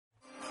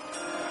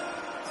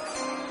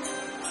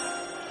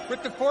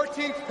With the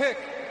 14th pick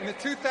in the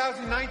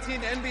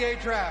 2019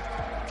 NBA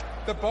Draft,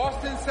 the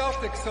Boston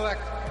Celtics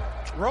select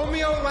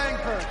Romeo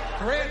Langford,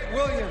 Grant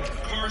Williams,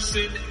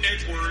 Carson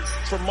Edwards,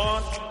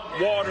 Tremont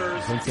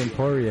Waters, Vincent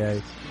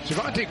Poirier,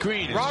 Javonte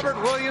Green,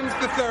 Robert Williams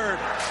III,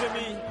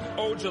 Jimmy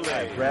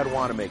Ojale, Brad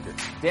Wanamaker,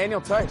 Daniel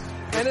Tice,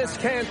 Dennis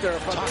Cantor,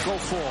 Taco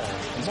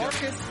Fall,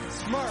 Marcus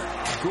Smart,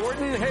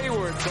 Gordon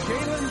Hayward,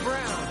 Jaylen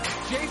Brown,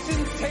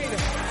 Jason Tatum,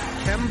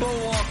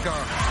 Kemba Walker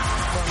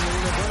from the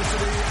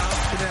University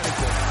of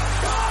Connecticut.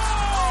 Oh!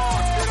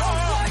 You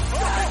don't like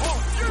that!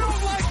 You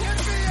don't like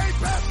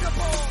NBA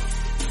basketball!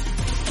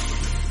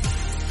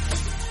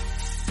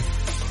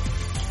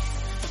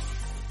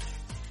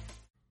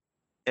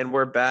 And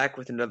we're back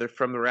with another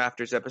From the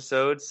Rafters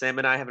episode. Sam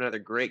and I have another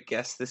great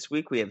guest this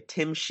week. We have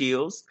Tim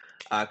Sheils,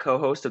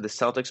 co-host of the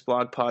Celtics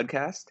blog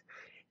podcast.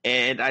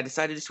 And I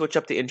decided to switch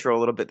up the intro a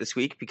little bit this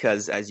week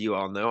because, as you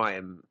all know, I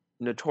am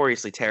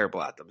notoriously terrible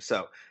at them.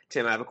 So,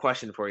 Tim, I have a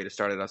question for you to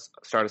start us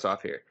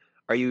off here.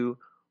 Are you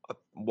a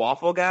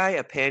waffle guy,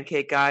 a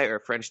pancake guy, or a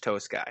French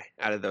toast guy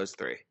out of those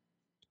three?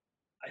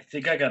 I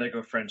think I got to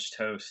go French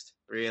toast.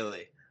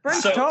 Really?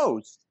 French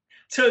toast.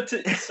 So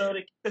to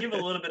give a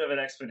little bit of an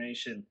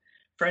explanation,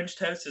 French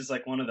toast is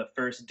like one of the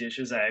first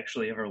dishes I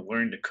actually ever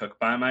learned to cook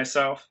by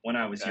myself when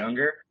I was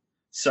younger.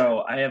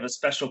 So I have a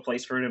special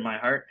place for it in my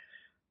heart.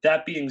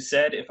 That being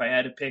said, if I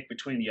had to pick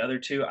between the other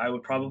two, I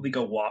would probably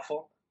go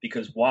waffle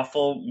because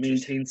waffle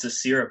maintains the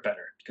syrup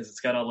better because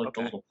it's got all like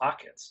the little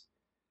pockets.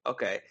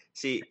 Okay.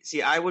 See,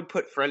 I would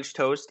put French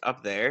toast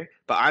up there,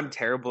 but I'm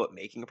terrible at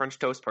making French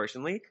toast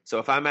personally. So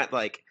if I'm at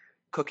like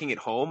cooking at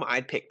home,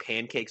 I'd pick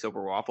pancakes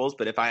over waffles.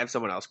 But if I have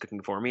someone else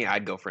cooking for me,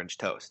 I'd go French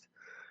toast.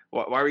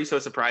 Why were you so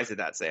surprised at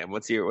that, Sam?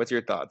 What's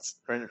your thoughts?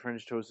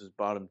 French toast is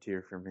bottom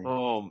tier for me.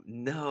 Oh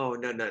no!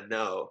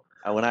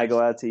 When I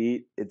go out to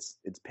eat, it's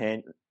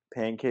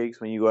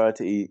pancakes. When you go out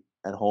to eat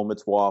at home,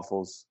 it's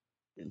waffles.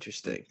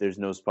 Interesting. There's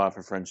no spot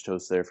for French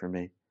toast there for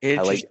me.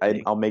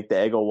 Interesting. I'll make the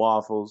Eggo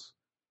waffles.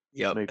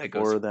 Yep, make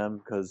 4 of them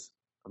because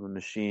I'm a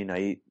machine. I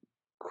eat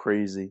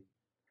crazy.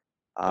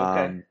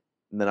 And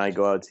then I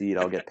go out to eat.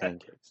 I'll get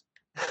pancakes.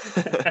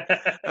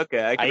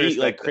 Okay, I eat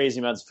like crazy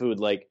amounts of food.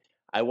 Like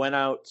I went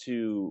out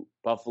to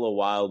Buffalo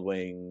Wild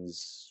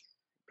Wings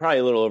probably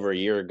a little over a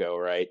year ago,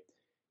 right?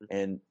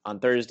 And on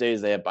Thursdays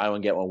they have buy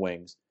one get one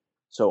wings.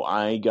 So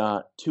I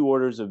got 2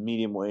 orders of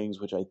medium wings,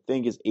 which I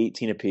think is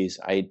 18 apiece.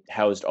 I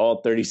housed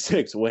all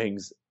 36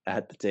 wings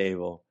at the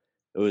table.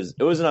 It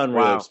was an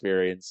unreal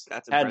experience.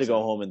 That's Had impressive. to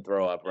go home and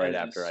throw up right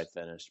after I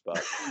finished,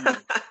 but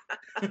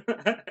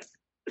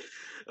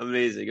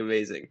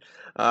amazing.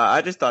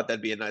 I just thought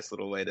that'd be a nice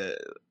little way to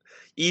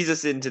ease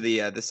us into the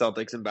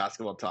Celtics and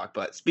basketball talk.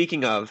 But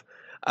speaking of,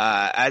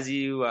 as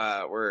we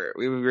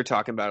were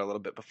talking about a little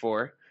bit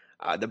before,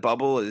 the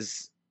bubble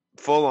is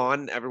full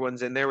on.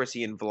 Everyone's in there. We're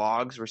seeing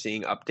vlogs. We're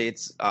seeing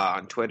updates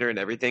on Twitter and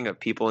everything of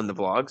people in the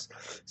vlogs.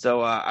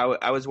 So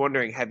I was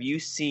wondering, have you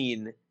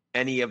seen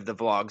any of the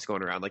vlogs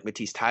going around? Like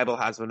Matisse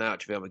Thybulle has one out.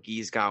 JaVale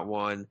McGee's got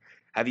one.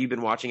 Have you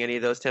been watching any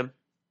of those, Tim?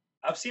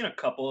 I've seen a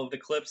couple of the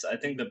clips. I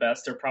think the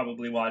best are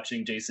probably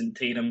watching Jason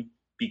Tatum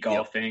be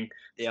golfing.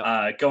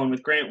 Yep. Going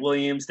with Grant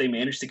Williams, they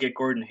managed to get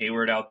Gordon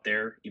Hayward out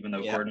there, even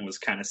though Gordon was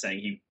kind of saying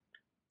he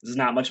is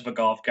not much of a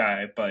golf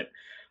guy. But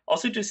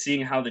also just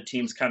seeing how the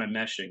team's kind of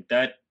meshing.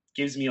 That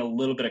gives me a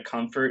little bit of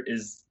comfort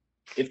is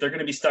if they're going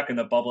to be stuck in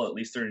the bubble, at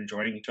least they're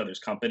enjoying each other's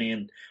company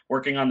and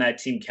working on that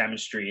team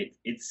chemistry.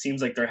 It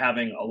seems like they're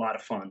having a lot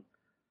of fun.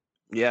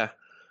 Yeah,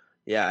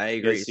 I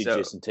agree. See,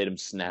 Jason Tatum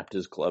snapped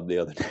his club the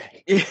other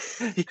day. He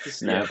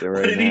snapped it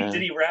right now.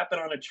 Did he wrap it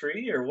on a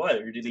tree or what?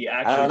 Or did he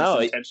actually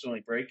just intentionally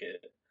break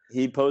it?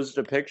 He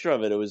posted a picture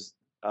of it. It was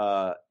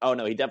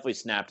he definitely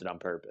snapped it on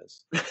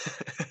purpose. Out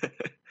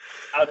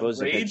He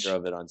posted of a rage? picture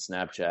of it on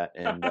Snapchat,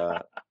 and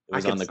it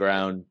was on the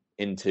ground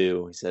in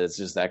 2. He said it's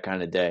just that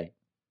kind of day.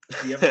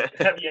 Have you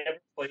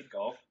ever played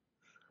golf?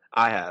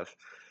 I have.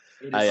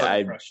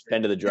 I've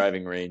been to the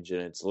driving range,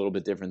 and it's a little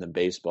bit different than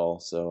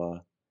baseball. So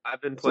I've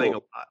been playing a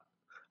lot.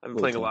 I've been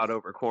playing a lot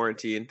over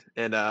quarantine,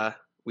 and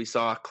we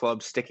saw a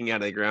club sticking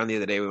out of the ground the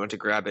other day. We went to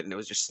grab it, and it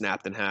was just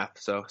snapped in half.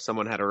 So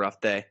someone had a rough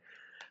day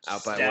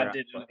out by Stabbed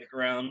it into the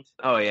ground.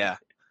 Oh yeah.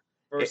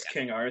 First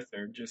King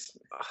Arthur, just.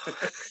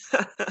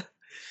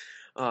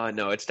 Oh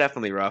no, it's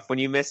definitely rough when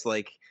you miss.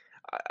 Like,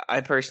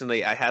 I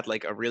personally, I had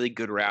like a really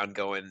good round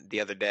going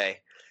the other day.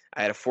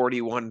 I had a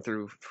 41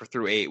 through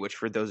 8, which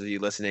for those of you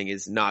listening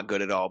is not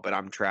good at all, but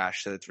I'm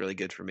trash, so it's really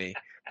good for me.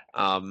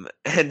 And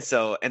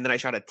then I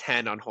shot a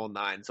 10 on hole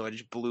 9, so I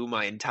just blew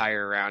my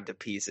entire round to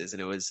pieces,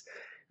 and it was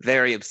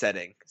very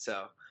upsetting.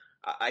 So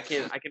I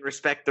can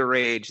respect the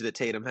rage that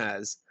Tatum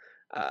has,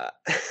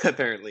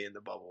 apparently in the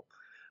bubble.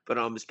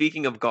 But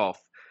speaking of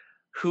golf,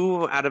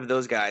 who out of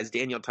those guys,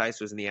 Daniel Tice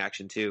was in the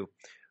action too.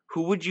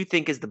 Who would you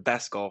think is the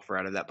best golfer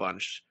out of that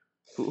bunch?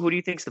 Who do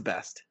you think's the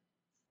best?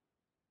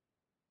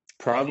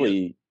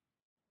 probably.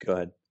 Go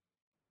ahead.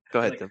 Go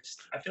ahead, Tim.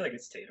 I feel like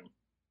it's Tatum.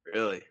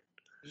 Really?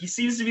 he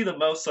seems to be the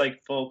most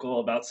like vocal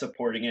about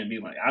supporting it and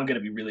being like, I'm gonna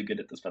be really good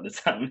at this by the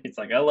time. It's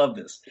like I love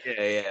this.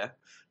 Yeah.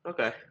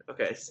 Okay.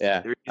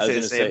 Yeah, You I was say going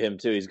the to say same? him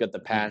too. He's got the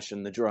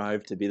passion, the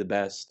drive to be the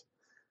best.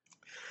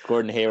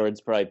 Gordon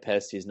Hayward's probably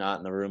pissed he's not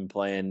in the room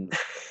playing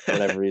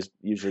whatever he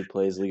usually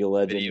plays, League of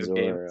Legends Video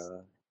games.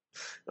 or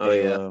Oh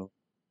yeah. Halo.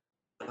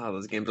 Oh,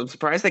 those games. I'm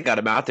surprised they got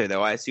him out there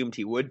though. I assumed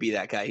he would be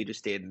that guy who just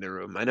stayed in the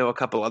room. I know a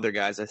couple other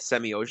guys.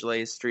 Semi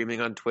Ojeleye is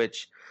streaming on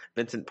Twitch.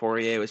 Vincent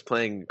Poirier was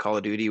playing Call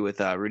of Duty with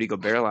Rudy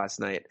Gobert last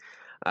night.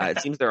 It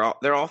seems they're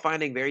all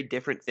finding very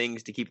different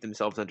things to keep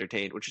themselves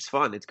entertained, which is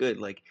fun. It's good.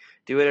 Like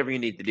do whatever you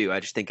need to do. I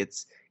just think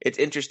it's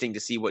interesting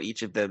to see what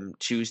each of them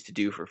choose to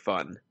do for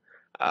fun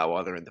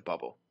while they're in the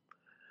bubble.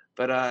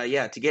 But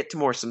yeah, to get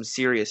to some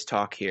serious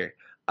talk here.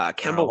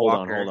 Kemba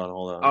Walker.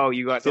 Hold on. Oh,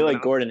 you got. I feel like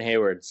else? Gordon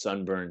Hayward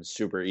sunburns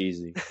super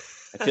easy.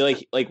 I feel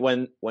like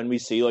when we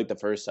see like the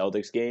first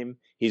Celtics game,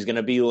 he's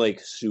gonna be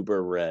like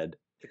super red.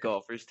 The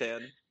golfer's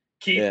tan.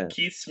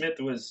 Keith Smith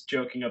was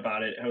joking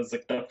about it. It was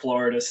like the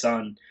Florida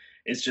sun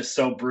is just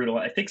so brutal.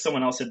 I think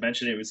someone else had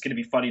mentioned it was going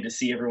to be funny to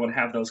see everyone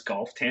have those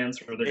golf tans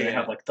where they're going to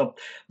have like the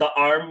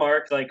arm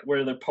mark, like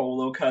where the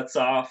polo cuts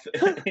off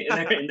in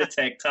the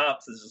tank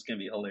tops. It's just going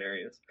to be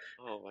hilarious.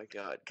 Oh my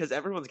god! Because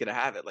everyone's going to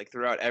have it like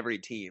throughout every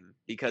team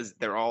because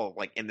they're all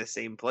like in the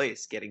same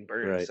place getting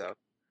burned. Right. So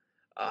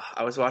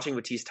I was watching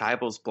Matisse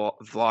Tybel's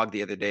vlog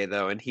the other day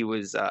though, and he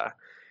was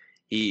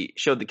he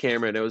showed the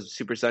camera and it was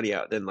super sunny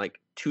out. Then like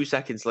 2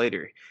 seconds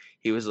later,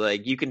 he was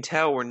like, "You can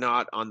tell we're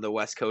not on the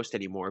West Coast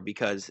anymore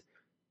because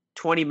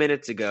 20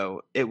 minutes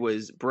ago it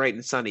was bright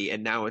and sunny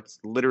and now it's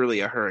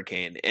literally a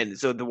hurricane." And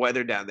so the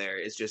weather down there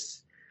is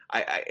just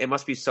it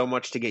must be so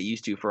much to get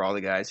used to for all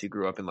the guys who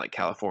grew up in like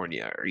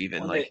California or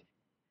even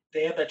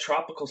they have that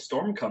tropical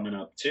storm coming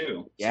up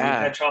too. Yeah. So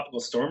we've had tropical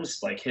storms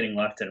like hitting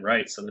left and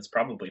right, so that's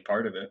probably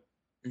part of it.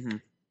 Mm-hmm.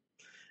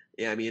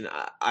 Yeah, I mean,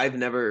 I've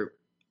never.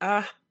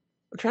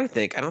 I'm trying to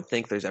think. I don't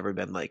think there's ever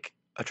been like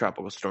a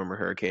tropical storm or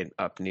hurricane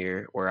up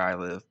near where I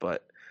live,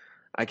 but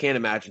I can't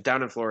imagine.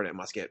 Down in Florida, it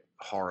must get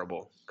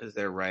horrible because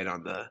they're right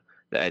on the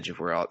edge of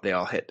where they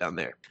all hit down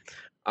there.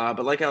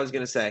 But like I was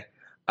gonna say,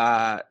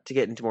 to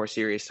get into more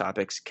serious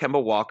topics,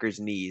 Kemba Walker's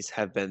knees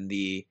have been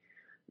the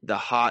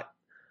hot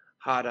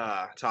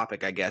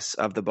topic, I guess,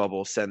 of the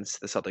bubble since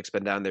the Celtics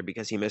been down there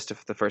because he missed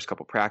the first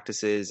couple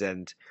practices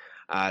and.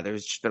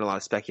 There's just been a lot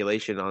of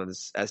speculation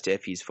as to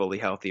if he's fully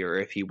healthy or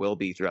if he will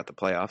be throughout the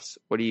playoffs.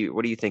 What do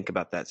you think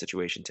about that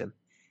situation, Tim?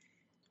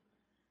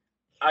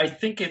 I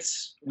think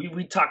it's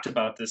we talked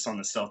about this on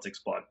the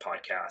Celtics blog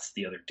podcast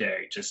the other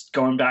day, just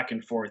going back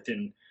and forth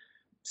and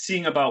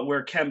seeing about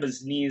where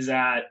Kemba's knees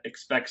at,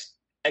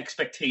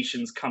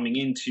 expectations coming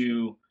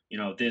into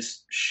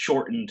this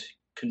shortened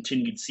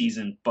continued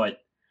season, but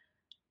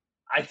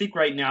I think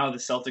right now the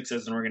Celtics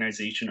as an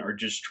organization are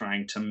just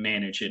trying to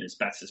manage it as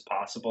best as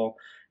possible.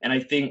 And I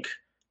think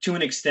to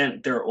an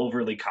extent they're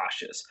overly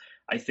cautious.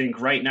 I think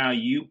right now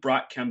you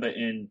brought Kemba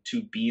in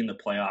to be in the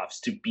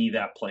playoffs, to be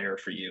that player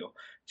for you,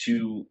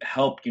 to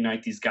help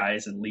unite these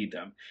guys and lead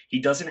them. He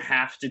doesn't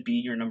have to be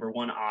your number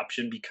one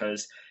option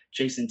because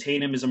Jason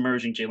Tatum is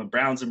emerging, Jaylen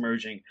Brown's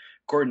emerging,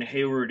 Gordon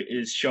Hayward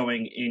is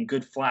showing in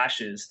good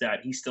flashes that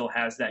he still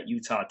has that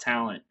Utah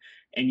talent.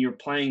 And you're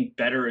playing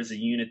better as a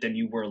unit than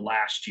you were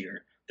last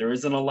year. There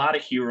isn't a lot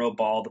of hero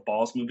ball. The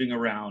ball's moving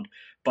around,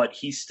 but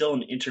he's still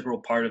an integral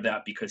part of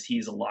that because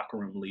he's a locker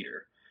room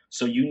leader.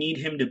 So you need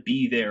him to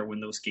be there when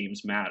those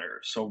games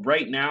matter. So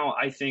right now,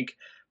 I think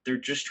they're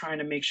just trying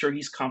to make sure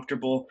he's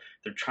comfortable.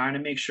 They're trying to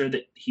make sure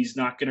that he's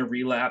not going to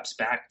relapse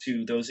back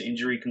to those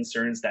injury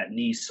concerns, that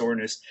knee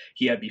soreness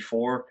he had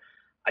before.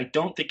 I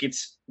don't think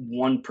it's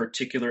one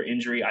particular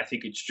injury. I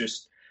think it's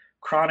just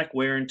chronic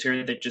wear and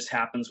tear that just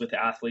happens with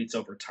athletes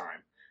over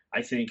time.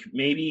 I think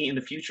maybe in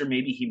the future,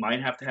 maybe he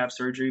might have to have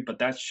surgery, but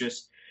that's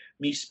just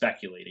me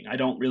speculating. I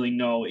don't really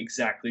know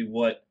exactly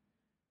what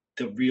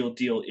the real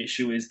deal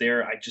issue is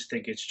there. I just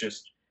think it's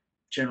just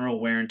general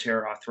wear and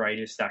tear,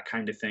 arthritis, that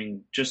kind of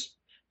thing. Just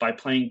by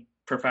playing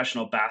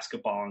professional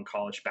basketball and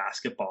college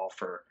basketball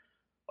for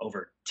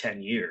over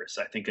 10 years,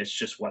 I think it's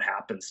just what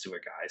happens to a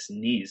guy's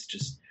knees.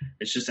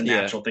 It's just a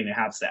natural thing that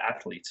happens to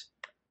athletes.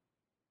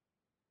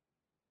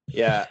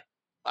 Yeah,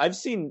 I've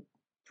seen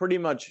pretty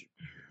much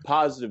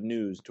positive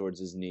news towards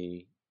his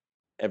knee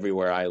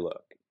everywhere I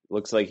look.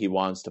 Looks like he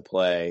wants to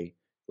play.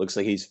 Looks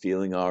like he's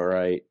feeling all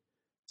right.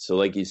 So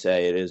like you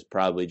say, it is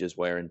probably just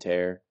wear and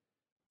tear.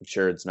 I'm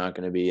sure it's not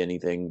going to be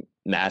anything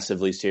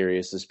massively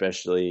serious,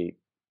 especially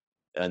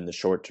in the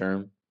short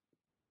term.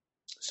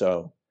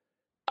 So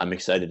I'm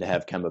excited to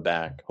have Kemba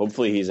back.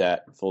 Hopefully he's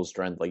at full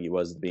strength like he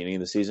was at the beginning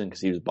of the season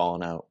because he was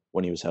balling out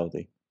when he was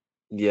healthy.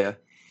 Yeah.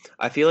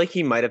 I feel like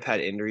he might have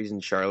had injuries in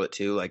Charlotte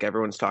too. Like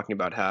everyone's talking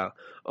about how,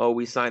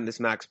 we signed this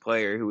max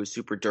player who was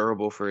super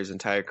durable for his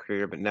entire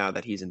career, but now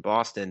that he's in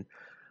Boston,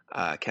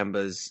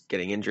 Kemba's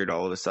getting injured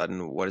all of a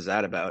sudden. What is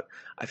that about?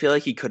 I feel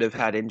like he could have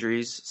had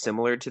injuries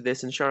similar to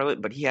this in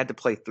Charlotte, but he had to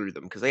play through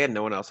them because they had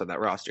no one else on that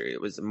roster. It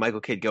was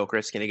Michael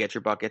Kidd-Gilchrist going to get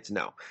your buckets?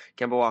 No.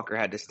 Kemba Walker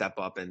had to step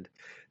up and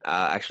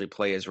actually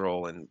play his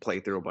role and play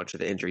through a bunch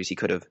of the injuries he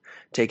could have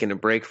taken a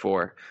break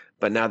for.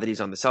 But now that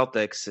he's on the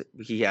Celtics,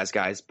 he has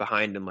guys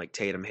behind him like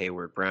Tatum,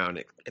 Hayward, Brown,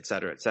 et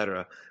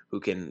cetera, who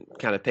can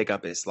kind of pick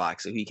up his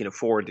slack, so he can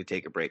afford to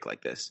take a break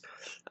like this.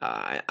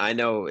 I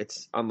know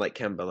it's unlike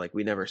Kemba, like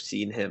we never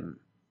seen him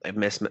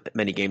miss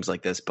many games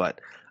like this, but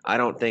I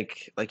don't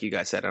think, like you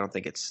guys said, I don't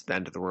think it's the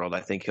end of the world.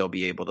 I think he'll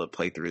be able to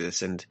play through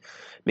this, and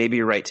maybe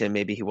you're right, Tim.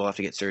 Maybe he will have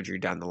to get surgery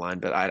down the line,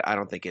 but I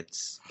don't think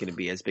it's going to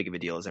be as big of a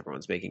deal as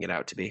everyone's making it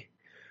out to be.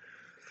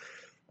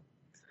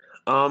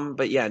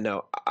 But yeah,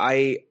 no,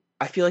 I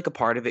feel like a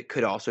part of it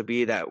could also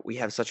be that we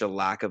have such a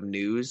lack of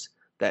news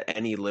that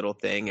any little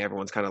thing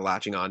everyone's kind of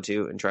latching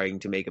onto and trying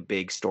to make a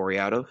big story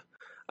out of.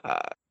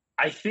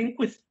 I think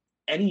with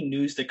any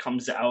news that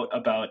comes out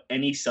about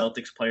any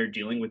Celtics player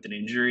dealing with an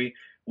injury,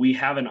 we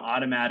have an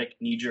automatic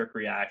knee-jerk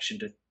reaction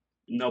to,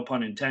 no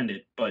pun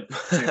intended, but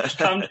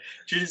to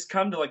just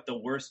come to like the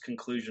worst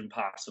conclusion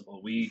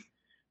possible.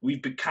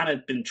 We've kind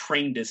of been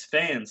trained as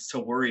fans to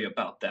worry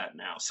about that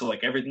now. So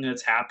like everything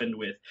that's happened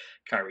with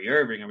Kyrie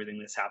Irving, everything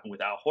that's happened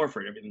with Al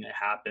Horford, everything that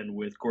happened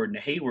with Gordon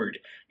Hayward,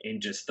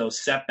 and just those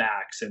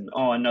setbacks and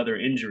another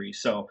injury.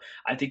 So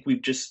I think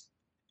we've just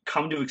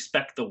come to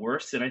expect the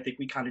worst, and I think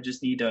we kind of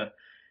just need to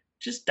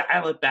just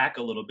dial it back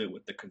a little bit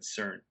with the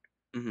concern.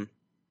 Mm-hmm.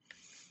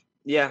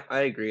 Yeah,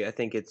 I agree. I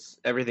think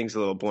everything's a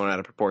little blown out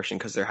of proportion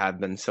because there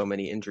have been so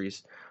many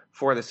injuries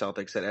for the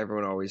Celtics that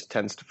everyone always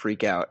tends to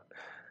freak out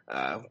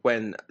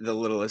when the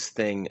littlest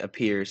thing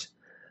appears.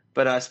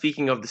 But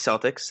speaking of the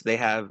Celtics, they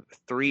have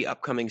 3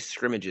 upcoming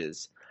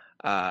scrimmages.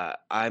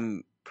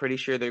 I'm pretty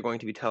sure they're going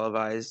to be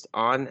televised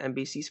on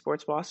NBC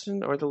Sports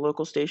Boston or the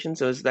local station.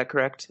 So is that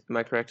correct? Am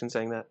I correct in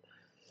saying that?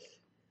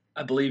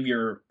 I believe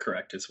you're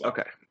correct as well.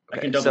 Okay. I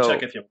can double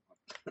check if you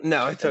want.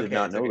 No, it's okay. I did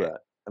not know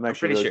that. I'm actually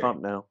pretty really sure.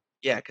 pumped now.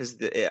 Yeah, because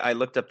I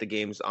looked up the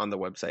games on the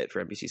website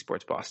for NBC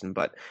Sports Boston,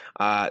 but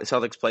the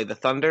Celtics play the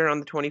Thunder on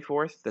the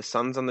 24th, the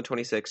Suns on the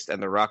 26th,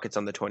 and the Rockets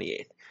on the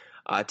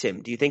 28th.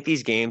 Tim, do you think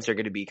these games are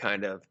going to be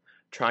kind of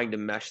trying to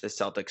mesh the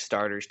Celtics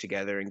starters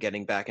together and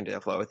getting back into the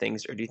flow of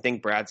things, or do you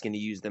think Brad's going to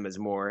use them as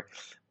more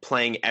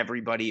playing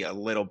everybody a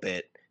little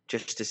bit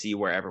just to see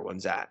where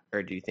everyone's at,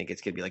 or do you think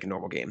it's going to be like a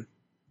normal game?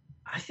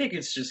 I think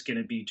it's just going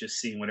to be just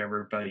seeing what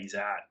everybody's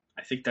at.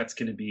 I think that's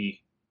going to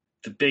be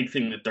the big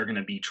thing that they're going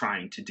to be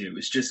trying to do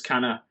is just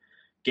kind of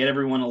get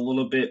everyone a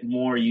little bit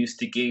more used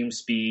to game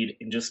speed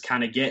and just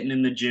kind of getting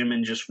in the gym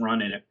and just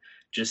running it.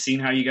 Just seeing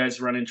how you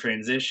guys run in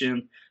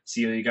transition,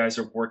 see how you guys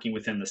are working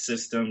within the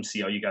system,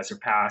 see how you guys are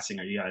passing.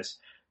 Are you guys,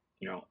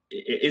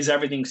 is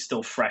everything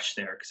still fresh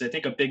there? Because I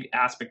think a big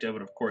aspect of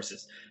it, of course,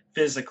 is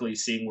physically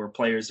seeing where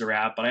players are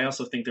at, but I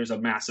also think there's a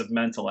massive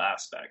mental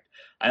aspect.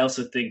 I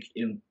also think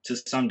to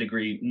some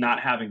degree, not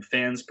having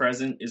fans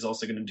present is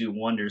also going to do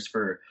wonders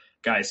for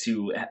guys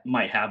who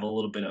might have a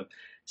little bit of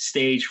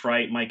stage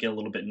fright, might get a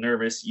little bit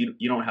nervous.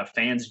 You don't have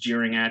fans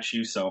jeering at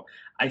you. So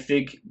I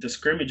think the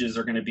scrimmages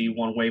are going to be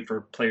one way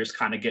for players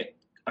kind of get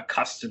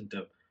accustomed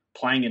to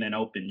playing in an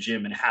open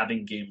gym and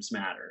having games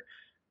matter.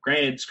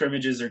 Granted,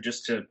 scrimmages are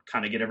just to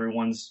kind of get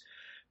everyone's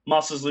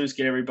muscles loose,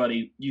 get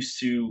everybody used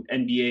to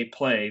NBA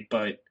play,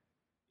 but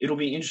it'll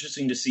be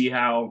interesting to see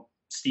how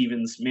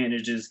Stevens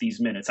manages these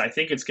minutes. I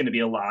think it's going to be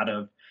a lot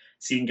of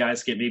seeing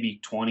guys get maybe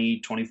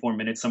 20, 24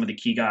 minutes, some of the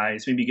key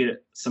guys, maybe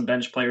get some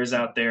bench players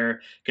out there,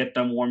 get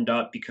them warmed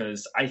up,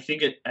 because I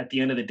think at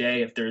the end of the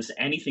day, if there's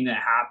anything that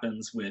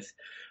happens with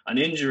an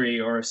injury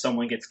or if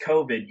someone gets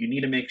COVID, you need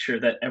to make sure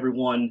that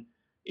everyone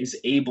is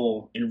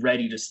able and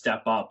ready to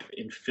step up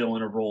and fill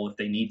in a role if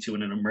they need to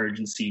in an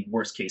emergency,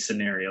 worst case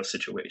scenario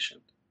situation.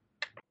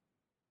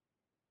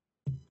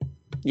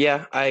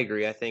 Yeah, I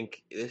agree. I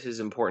think this is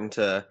important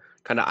to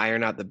kind of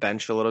iron out the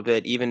bench a little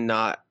bit, even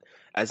not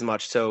as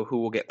much so who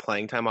will get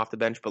playing time off the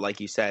bench. But like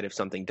you said, if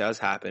something does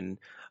happen,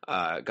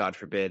 God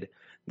forbid,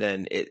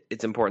 then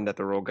it's important that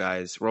the role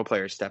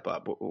players step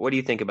up. What do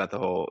you think about the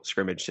whole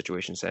scrimmage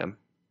situation, Sam?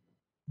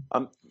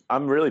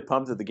 I'm really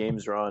pumped that the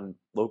games are on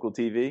local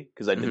TV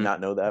because I did not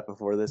know that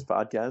before this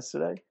podcast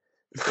today.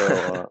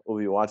 So we'll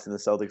be watching the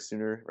Celtics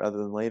sooner rather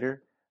than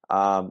later.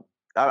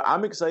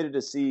 I'm excited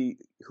to see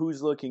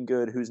who's looking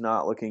good, who's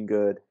not looking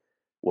good,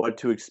 what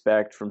to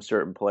expect from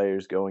certain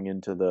players going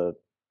into the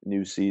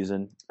new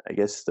season. I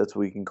guess that's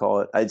what we can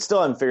call it. I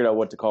still haven't figured out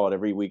what to call it.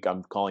 Every week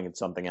I'm calling it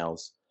something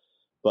else.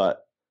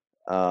 But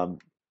I'm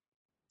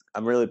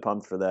really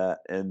pumped for that.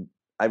 And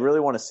I really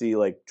want to see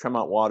like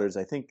Tremont Waters.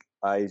 I think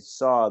I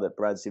saw that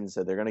Brad Stevens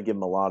said they're going to give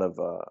him a lot of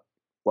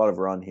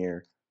run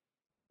here,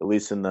 at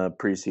least in the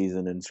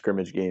preseason and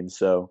scrimmage games.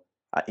 So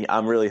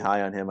I'm really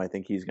high on him. I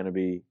think he's going to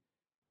be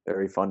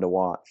very fun to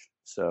watch.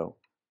 So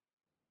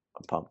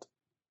I'm pumped.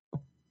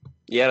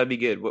 Yeah, that'd be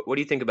good. What do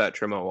you think about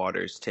Tremont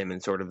Waters, Tim,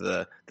 and sort of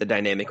the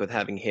dynamic with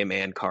having him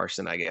and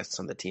Carson, I guess,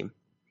 on the team?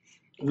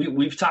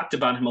 We've talked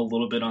about him a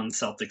little bit on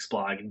Celtics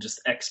blog and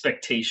just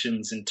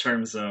expectations in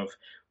terms of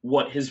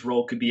what his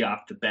role could be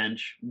off the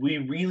bench. We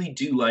really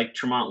do like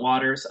Tremont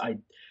Waters.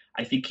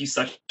 I think he's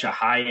such a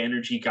high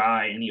energy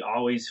guy, and he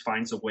always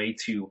finds a way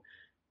to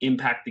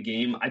impact the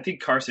game. I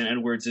think Carson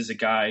Edwards is a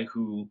guy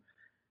who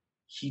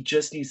he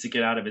just needs to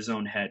get out of his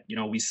own head.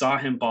 We saw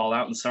him ball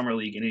out in Summer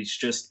League, and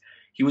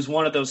he was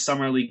one of those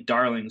Summer League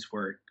darlings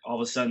where all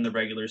of a sudden the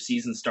regular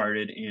season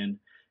started and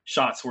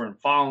shots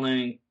weren't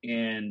falling,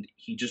 and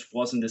he just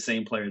wasn't the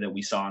same player that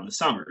we saw in the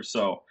summer.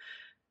 So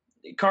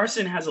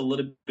Carson has a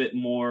little bit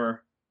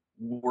more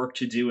work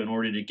to do in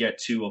order to get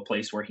to a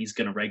place where he's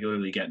going to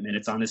regularly get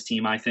minutes on this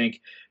team, I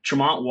think.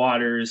 Tremont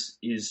Waters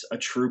is a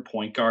true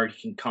point guard.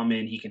 He can come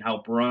in, he can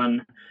help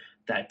run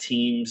that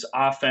team's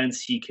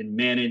offense. He can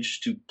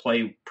manage to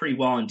play pretty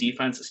well in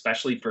defense,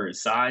 especially for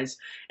his size.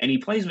 And he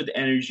plays with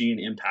energy and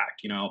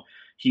impact.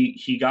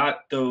 He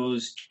got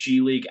those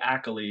G League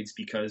accolades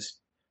because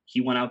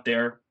he went out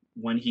there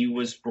when he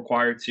was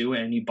required to,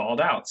 and he balled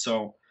out.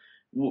 So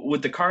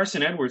with the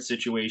Carson Edwards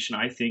situation,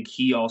 I think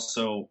he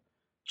also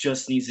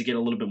just needs to get a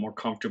little bit more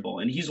comfortable.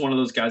 And he's one of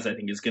those guys I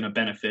think is going to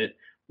benefit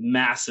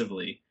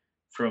massively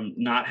from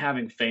not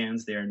having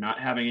fans there, not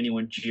having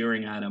anyone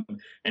jeering at him,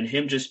 and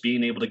him just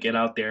being able to get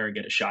out there and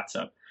get his shots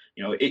up.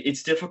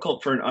 It's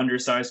difficult for an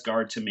undersized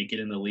guard to make it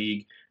in the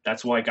league.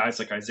 That's why guys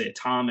like Isaiah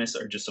Thomas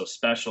are just so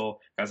special,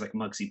 guys like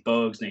Muggsy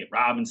Bogues, Nate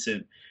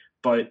Robinson.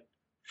 But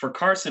for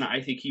Carson,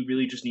 I think he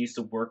really just needs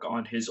to work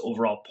on his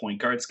overall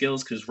point guard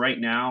skills, because right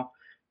now,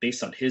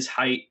 based on his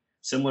height,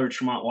 similar to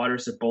Tremont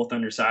Waters, they're both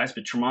undersized,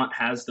 but Tremont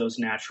has those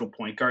natural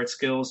point guard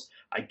skills.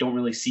 I don't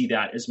really see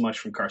that as much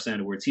from Carson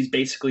Edwards. He's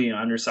basically an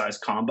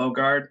undersized combo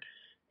guard,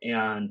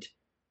 and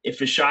if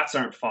his shots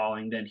aren't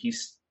falling, then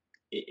he's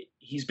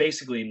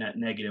basically net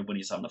negative when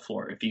he's on the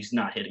floor if he's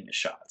not hitting his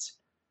shots.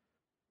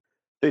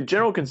 The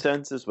general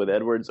consensus with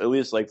Edwards, at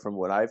least like from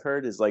what I've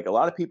heard, is like a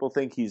lot of people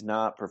think he's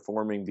not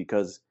performing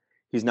because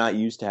he's not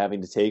used to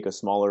having to take a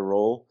smaller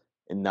role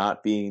and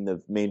not being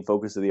the main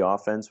focus of the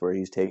offense where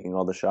he's taking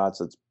all the shots.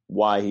 That's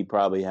why he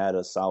probably had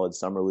a solid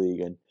summer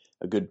league and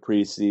a good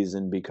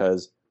preseason,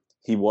 because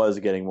he was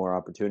getting more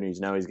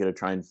opportunities. Now he's going to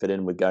try and fit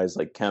in with guys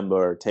like Kemba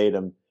or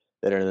Tatum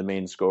that are the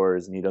main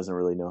scorers, and he doesn't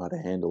really know how to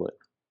handle it.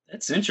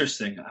 That's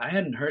interesting. I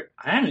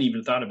hadn't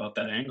even thought about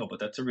that angle, but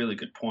that's a really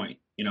good point.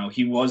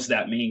 He was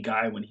that main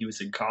guy when he was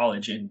in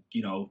college, and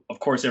of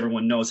course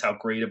everyone knows how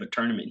great of a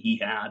tournament he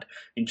had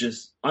and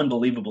just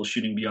unbelievable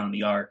shooting beyond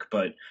the arc,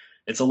 but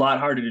it's a lot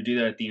harder to do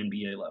that at the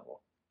NBA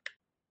level.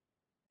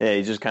 Yeah,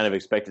 he's just kind of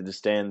expected to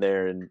stand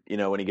there, and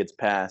when he gets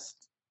past,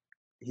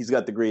 he's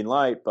got the green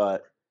light,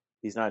 but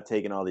he's not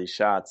taking all these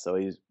shots, so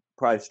he's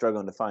probably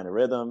struggling to find a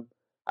rhythm.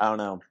 I don't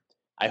know.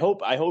 I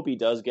hope he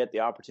does get the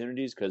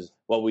opportunities, because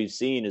what we've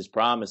seen is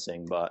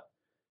promising, but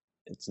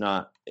it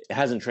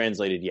hasn't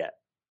translated yet.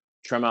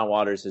 Tremont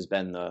Waters has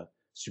been the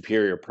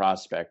superior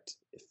prospect,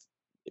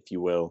 if you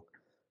will,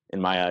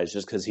 in my eyes,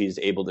 just because he's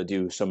able to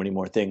do so many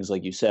more things,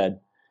 like you said,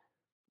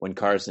 when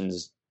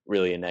Carson's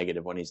really a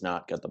negative when he's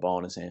not got the ball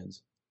in his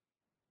hands.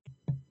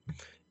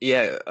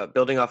 Yeah,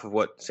 building off of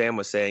what Sam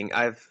was saying,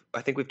 I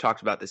think we've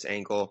talked about this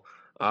angle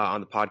on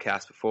the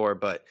podcast before,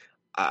 but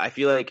I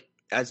feel like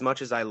as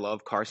much as I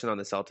love Carson on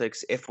the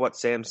Celtics, if what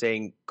Sam's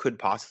saying could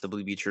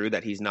possibly be true,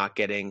 that he's not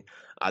getting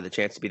the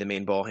chance to be the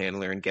main ball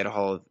handler and get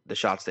all of the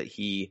shots that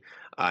he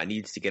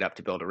needs to get up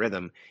to build a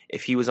rhythm,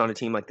 if he was on a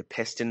team like the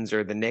Pistons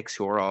or the Knicks,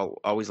 who are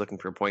always looking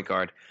for a point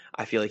guard,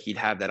 I feel like he'd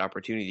have that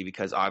opportunity,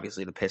 because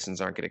obviously the Pistons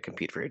aren't going to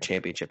compete for a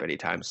championship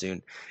anytime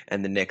soon,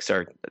 and the Knicks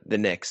are the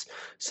Knicks.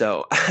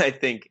 So I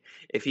think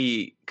if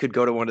he could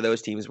go to one of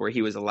those teams where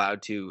he was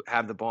allowed to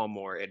have the ball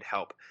more, it'd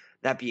help.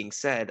 That being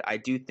said, I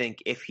do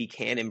think if he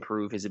can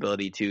improve his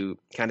ability to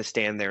kind of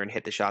stand there and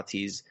hit the shots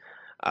he's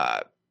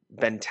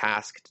been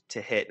tasked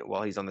to hit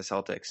while he's on the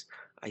Celtics,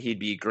 he'd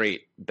be a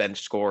great bench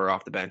scorer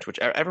off the bench, which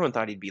everyone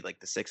thought he'd be like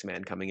the sixth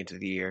man coming into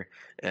the year,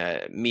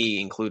 me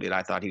included.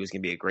 I thought he was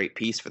going to be a great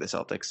piece for the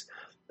Celtics,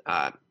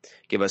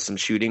 give us some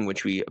shooting,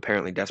 which we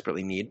apparently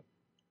desperately need.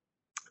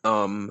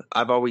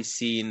 I've always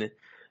seen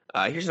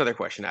here's another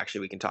question,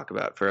 actually, we can talk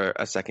about for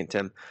a second,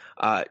 Tim.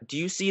 Do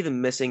you see the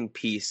missing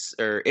piece,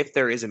 or if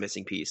there is a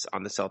missing piece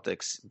on the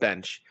Celtics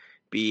bench,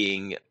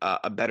 being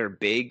a better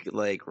big,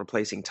 like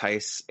replacing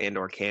Tice and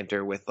or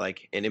Cantor with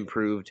like an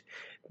improved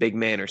big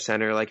man or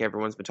center like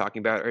everyone's been talking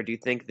about? Or do you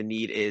think the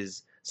need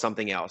is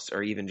something else,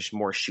 or even just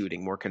more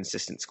shooting, more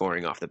consistent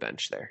scoring off the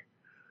bench there?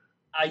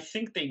 I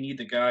think they need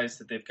the guys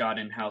that they've got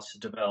in-house to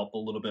develop a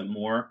little bit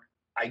more.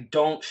 I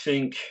don't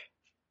think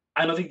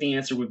the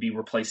answer would be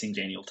replacing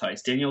Daniel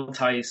Tice. Daniel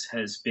Tice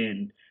has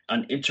been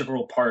an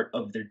integral part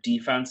of their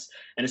defense,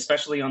 and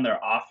especially on their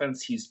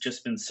offense, he's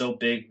just been so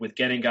big with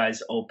getting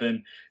guys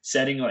open,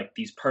 setting like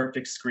these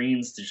perfect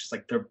screens. They're just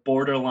like they're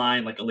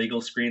borderline like illegal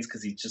screens,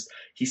 because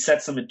he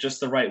sets them at just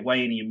the right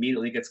way and he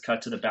immediately gets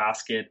cut to the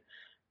basket.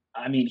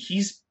 I mean,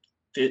 he's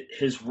fit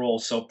his role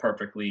so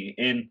perfectly.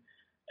 And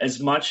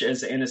as much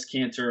as Enes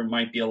Kanter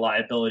might be a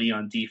liability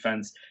on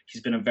defense,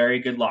 he's been a very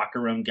good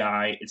locker room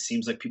guy. It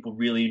seems like people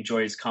really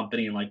enjoy his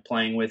company and like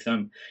playing with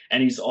him.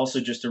 And he's also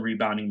just a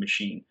rebounding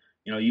machine.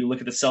 You look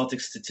at the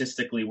Celtics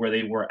statistically where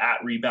they were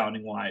at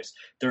rebounding wise.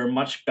 They're a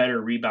much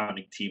better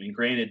rebounding team. And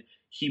granted,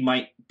 he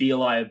might be a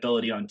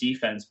liability on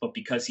defense, but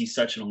because he's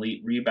such an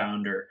elite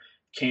rebounder,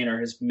 Kanter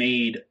has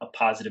made a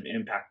positive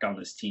impact on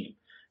this team.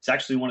 It's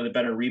actually one of the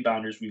better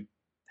rebounders we've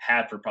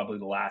had for probably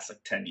the last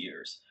 10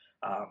 years.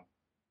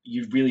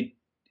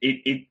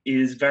 It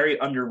is very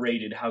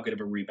underrated how good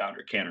of a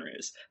rebounder Kanter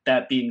is.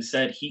 That being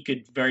said, he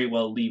could very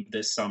well leave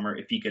this summer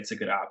if he gets a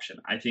good option.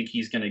 I think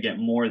he's going to get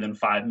more than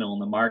 $5 million in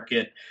the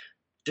market,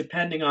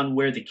 depending on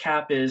where the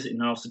cap is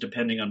and also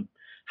depending on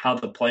how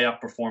the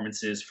playoff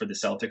performance is for the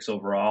Celtics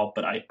overall.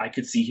 But I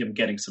could see him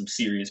getting some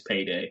serious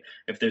payday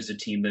if there's a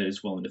team that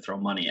is willing to throw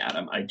money at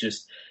him.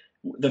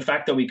 The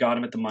fact that we got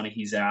him at the money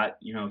he's at,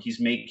 he's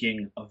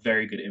making a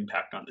very good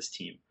impact on this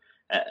team.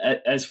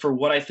 As for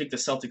what I think the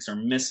Celtics are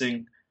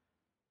missing,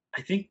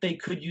 I think they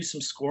could use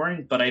some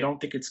scoring, but I don't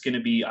think it's going to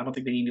be – I don't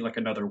think they need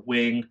another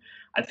wing.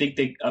 I think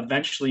they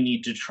eventually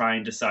need to try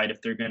and decide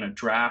if they're going to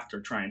draft or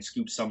try and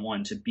scoop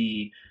someone to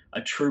be a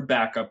true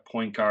backup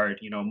point guard.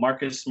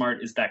 Marcus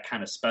Smart is that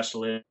kind of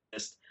specialist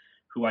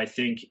who I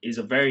think is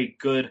a very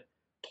good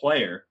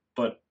player,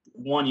 but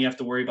one, you have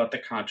to worry about the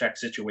contract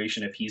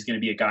situation if he's going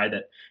to be a guy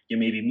that you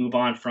maybe move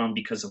on from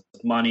because of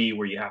money,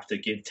 where you have to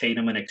give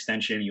Tatum an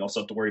extension. You also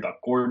have to worry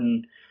about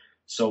Gordon.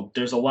 So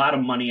there's a lot of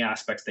money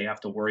aspects they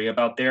have to worry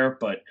about there,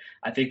 but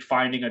I think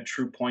finding a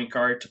true point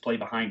guard to play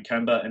behind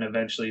Kemba and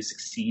eventually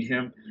succeed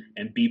him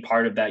and be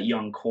part of that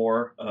young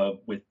core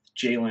with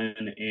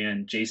Jalen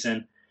and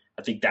Jason,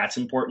 I think that's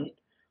important.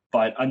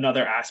 But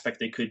another aspect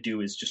they could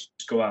do is just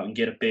go out and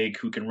get a big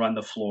who can run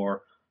the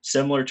floor,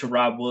 similar to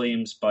Rob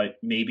Williams, but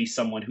maybe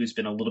someone who's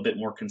been a little bit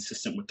more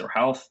consistent with their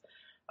health.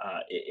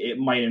 It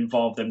might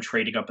involve them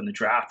trading up in the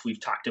draft.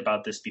 We've talked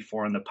about this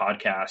before on the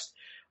podcast.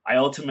 I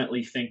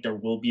ultimately think there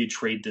will be a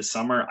trade this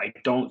summer. I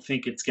don't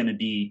think it's going to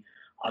be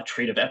a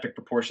trade of epic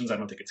proportions. I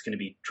don't think it's going to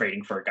be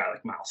trading for a guy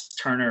like Miles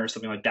Turner or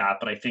something like that,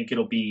 but I think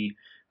it'll be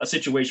a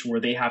situation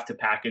where they have to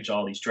package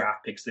all these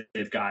draft picks that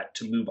they've got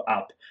to move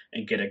up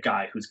and get a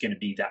guy who's going to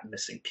be that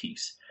missing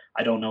piece.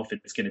 I don't know if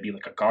it's going to be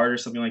like a guard or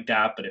something like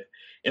that, but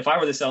if I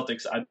were the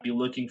Celtics, I'd be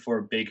looking for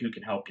a big who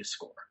can help you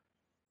score.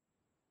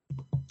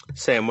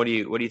 Sam, what do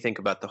you think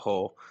about the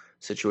whole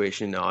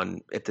situation on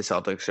if the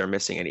Celtics are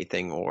missing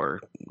anything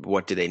or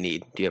what do they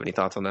need? Do you have any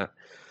thoughts on that?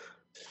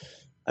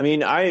 I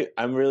mean,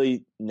 I'm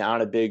really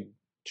not a big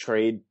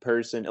trade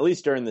person, at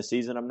least during the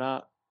season. I'm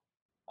not.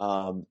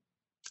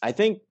 I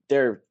think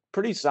they're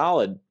pretty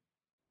solid.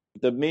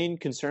 The main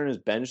concern is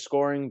bench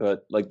scoring,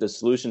 but the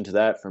solution to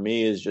that for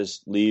me is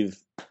just leave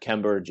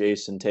Kemba or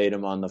Jason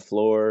Tatum on the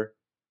floor,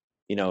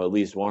 at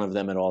least one of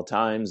them at all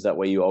times. That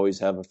way you always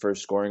have a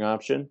first scoring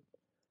option.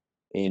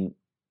 I mean,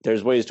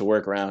 there's ways to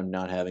work around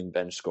not having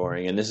bench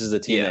scoring. And this is a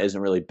team that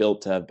isn't really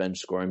built to have bench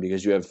scoring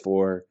because you have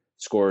 4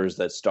 scorers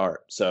that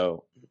start.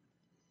 So,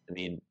 I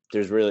mean,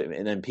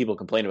 and then people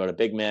complain about a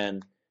big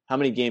man. How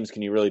many games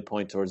can you really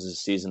point towards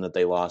this season that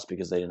they lost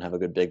because they didn't have a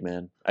good big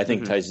man? I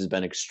think Tice has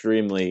been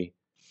extremely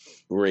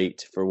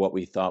great for what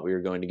we thought we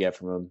were going to get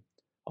from him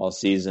all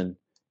season,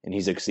 and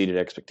he's exceeded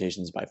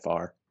expectations by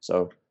far.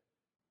 So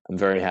I'm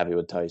very happy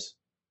with Tice.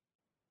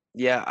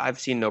 Yeah, I've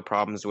seen no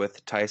problems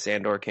with Tice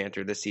and or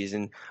Kanter this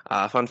season.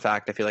 Fun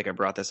fact, I feel like I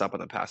brought this up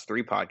on the past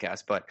 3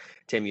 podcasts, but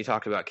Tim, you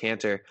talked about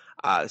Kanter.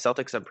 The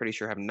Celtics, I'm pretty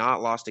sure, have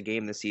not lost a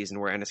game this season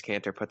where Enes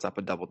Kanter puts up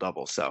a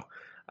double-double. So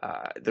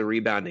the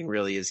rebounding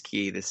really is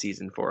key this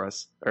season for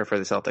us, or for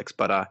the Celtics.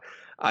 But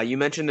you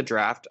mentioned the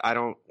draft. I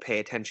don't pay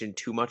attention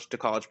too much to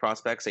college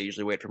prospects. I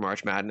usually wait for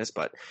March Madness,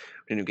 but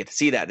we didn't get to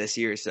see that this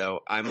year,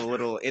 so I'm a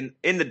little in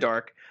the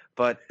dark.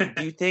 But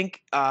do you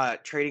think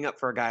trading up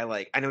for a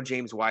guy I know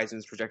James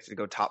Wiseman's projected to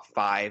go top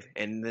 5,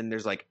 and then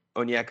there's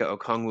Onyeka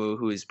Okongwu,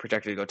 who is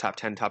projected to go top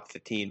 10, top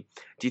 15.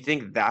 Do you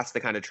think that's the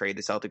kind of trade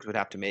the Celtics would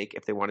have to make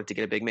if they wanted to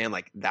get a big man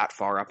that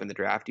far up in the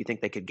draft? Do you think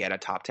they could get a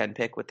top 10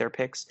 pick with their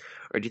picks?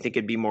 Or do you think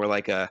it'd be more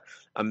like a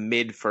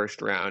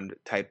mid-first round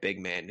type big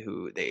man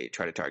who they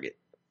try to target?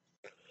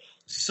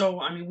 So,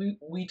 I mean,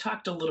 we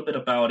talked a little bit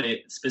about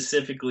it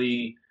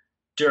specifically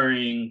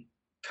during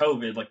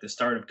COVID, the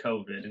start of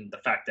COVID, and the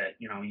fact that,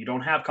 you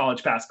don't have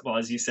college basketball,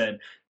 as you said.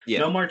 Yeah.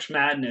 No March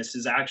Madness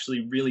is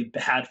actually really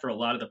bad for a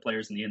lot of the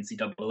players in the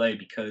NCAA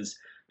because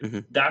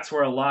that's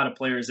where a lot of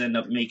players end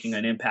up making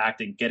an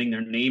impact and getting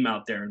their name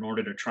out there in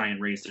order to try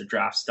and raise their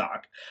draft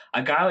stock.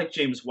 A guy like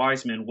James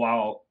Wiseman,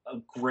 while a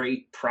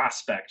great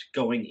prospect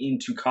going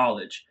into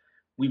college,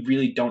 we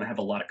really don't have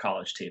a lot of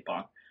college tape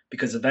on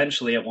because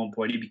eventually at one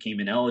point he became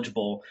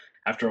ineligible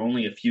after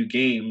only a few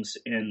games,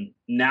 and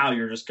now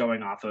you're just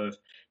going off of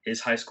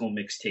his high school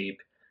mixtape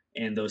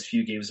and those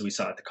few games that we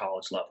saw at the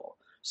college level.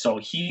 So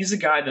he's a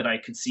guy that I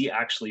could see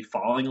actually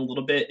falling a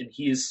little bit, and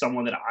he is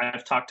someone that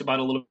I've talked about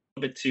a little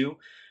bit too.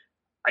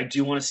 I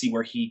do want to see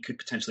where he could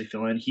potentially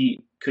fill in.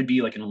 He could be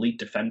an elite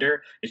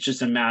defender. It's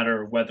just a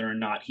matter of whether or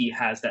not he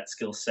has that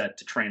skill set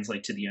to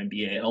translate to the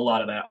NBA. And a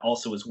lot of that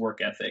also is work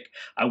ethic.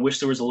 I wish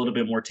there was a little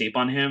bit more tape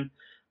on him,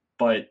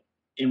 but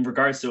in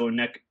regards to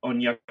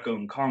Onyeka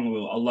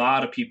Okongwu, a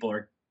lot of people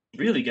are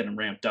really getting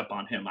ramped up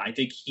on him. I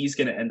think he's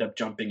going to end up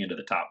jumping into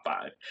the top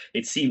 5.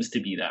 It seems to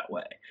be that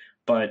way.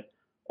 But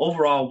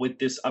overall, with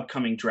this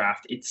upcoming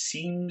draft, it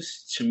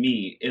seems to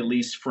me, at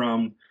least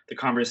from the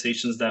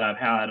conversations that I've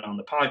had on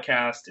the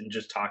podcast and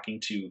just talking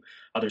to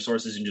other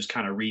sources and just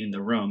kind of reading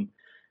the room,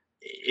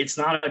 it's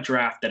not a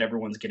draft that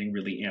everyone's getting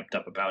really amped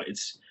up about.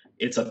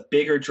 It's a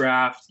bigger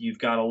draft. You've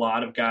got a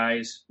lot of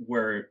guys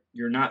where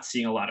you're not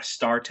seeing a lot of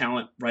star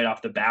talent right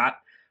off the bat.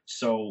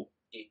 So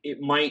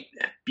it might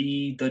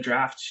be the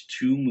draft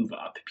to move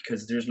up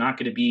because there's not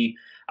going to be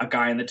a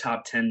guy in the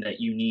top 10 that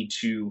you need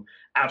to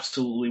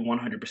absolutely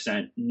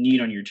 100%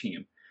 need on your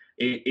team.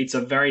 It's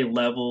a very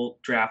level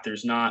draft.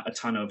 There's not a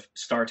ton of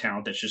star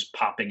talent that's just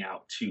popping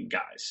out to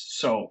guys.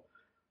 So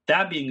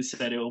that being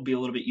said, it will be a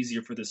little bit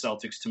easier for the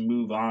Celtics to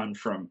move on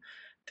from.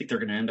 I think they're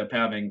going to end up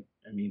having.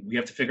 I mean, we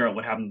have to figure out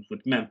what happens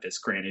with Memphis,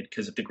 granted,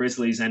 because if the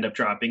Grizzlies end up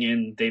dropping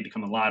in, they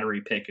become a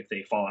lottery pick if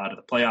they fall out of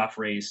the playoff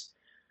race.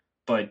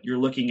 But you're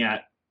looking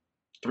at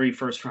 3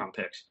 first-round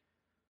picks.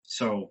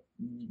 So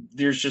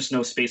there's just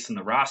no space in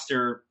the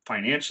roster.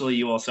 Financially,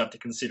 you also have to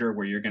consider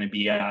where you're going to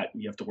be at.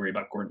 You have to worry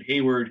about Gordon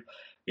Hayward.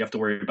 You have to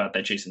worry about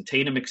that Jason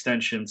Tatum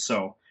extension.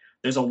 So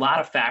there's a lot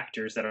of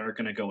factors that are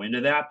going to go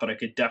into that, but I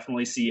could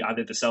definitely see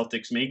either the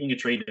Celtics making a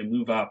trade to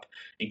move up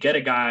and get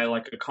a guy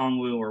like a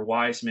Kongwu or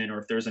Wiseman, or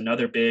if there's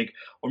another big,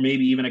 or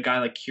maybe even a guy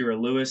like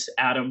Kira Lewis.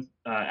 Adam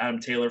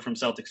Taylor from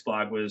Celtics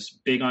blog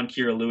was big on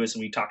Kira Lewis,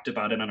 and we talked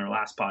about it on our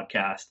last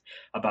podcast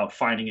about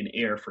finding an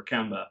heir for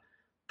Kemba.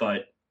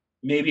 But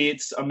maybe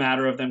it's a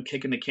matter of them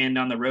kicking the can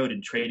down the road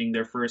and trading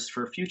their first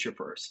for future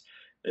first.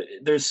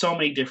 There's so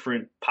many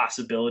different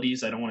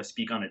possibilities. I don't want to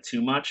speak on it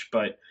too much,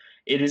 but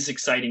it is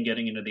exciting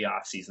getting into the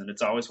offseason.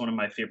 It's always one of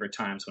my favorite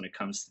times when it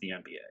comes to the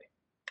NBA.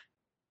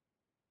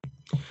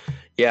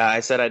 Yeah,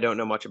 I said I don't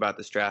know much about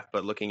this draft,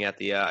 but looking at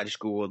I just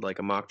Googled like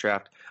a mock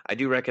draft. I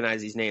do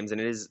recognize these names,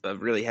 and it is a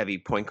really heavy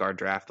point guard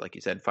draft, like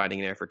you said, finding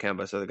an heir for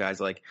Kemba. So the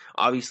guys like,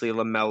 obviously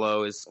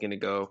LaMelo is going to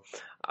go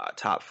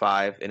top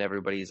 5 in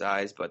everybody's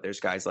eyes, but there's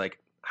guys like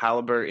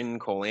Halliburton,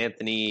 Cole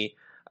Anthony.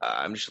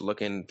 I'm just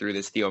looking through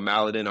this, Theo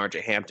Maledon,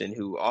 RJ Hampton,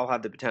 who all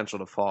have the potential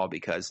to fall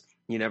because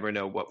you never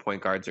know what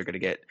point guards are going to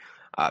get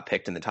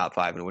picked in the top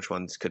 5 and which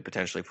ones could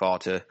potentially fall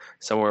to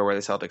somewhere where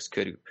the Celtics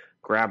could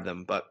grab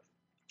them. But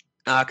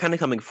kind of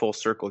coming full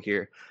circle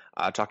here,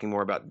 talking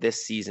more about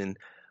this season,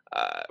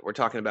 we're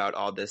talking about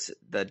all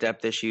the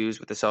depth issues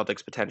with the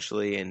Celtics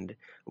potentially and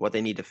what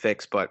they need to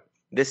fix. But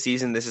this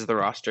season, this is the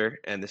roster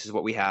and this is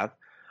what we have.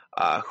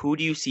 Who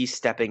do you see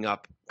stepping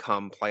up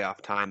come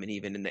playoff time and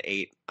even in the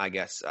 8, I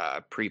guess,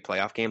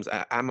 pre-playoff games?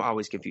 I'm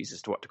always confused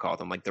as to what to call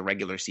them, like the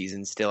regular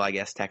season still, I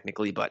guess,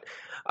 technically. But,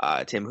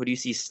 Tim, who do you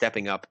see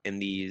stepping up in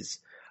these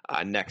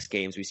next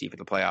games we see for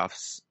the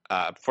playoffs,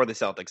 for the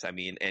Celtics, I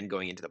mean, and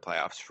going into the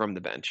playoffs from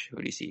the bench? Who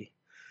do you see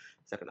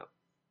stepping up?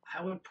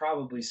 I would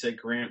probably say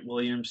Grant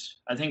Williams.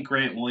 I think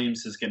Grant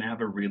Williams is going to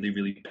have a really,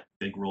 really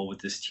big role with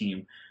this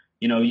team.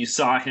 You know, you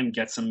saw him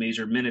get some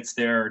major minutes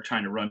there,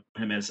 trying to run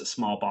him as a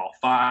small ball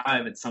 5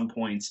 at some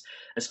points,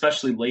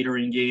 especially later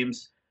in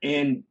games.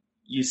 And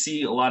you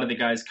see a lot of the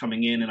guys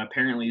coming in, and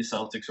apparently the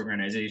Celtics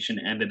organization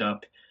ended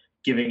up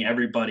giving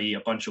everybody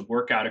a bunch of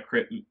workout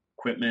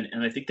equipment,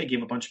 and I think they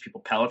gave a bunch of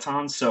people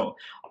Pelotons. So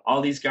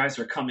all these guys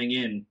are coming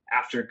in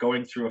after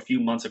going through a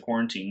few months of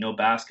quarantine, no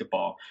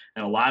basketball,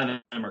 and a lot of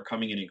them are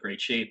coming in great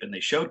shape. And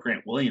they showed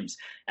Grant Williams,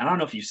 and I don't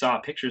know if you saw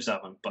pictures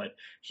of him, but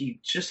he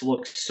just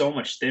looks so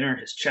much thinner.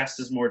 His chest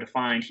is more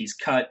defined. He's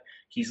cut.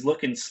 He's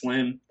looking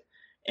slim.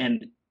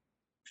 And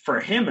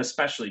for him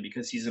especially,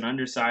 because he's an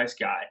undersized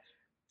guy,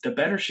 the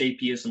better shape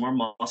he is, the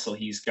more muscle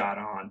he's got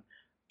on,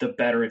 the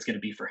better it's going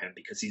to be for him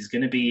because he's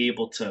going to be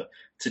able to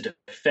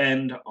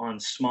defend on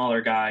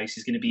smaller guys.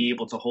 He's going to be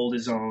able to hold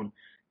his own.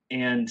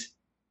 And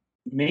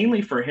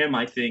mainly for him,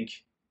 I think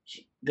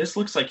this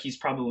looks like he's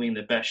probably in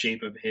the best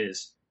shape of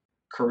his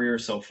career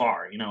so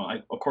far. You know,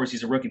 of course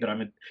he's a rookie, but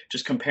I'm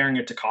just comparing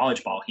it to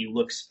college ball. He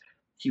looks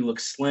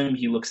slim.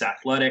 He looks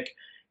athletic.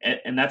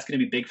 And that's going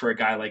to be big for a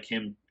guy like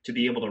him to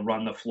be able to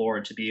run the floor,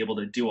 to be able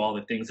to do all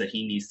the things that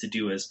he needs to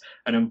do as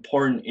an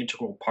important,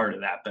 integral part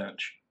of that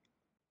bench.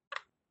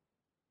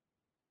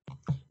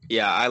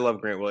 Yeah, I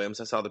love Grant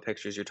Williams. I saw the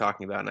pictures you're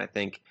talking about, and I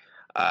think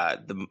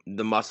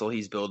the muscle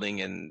he's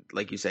building, and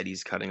like you said,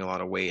 he's cutting a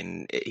lot of weight,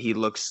 and he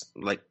looks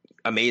like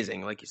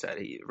amazing. Like you said,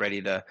 he's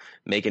ready to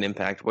make an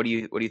impact. What do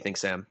you think,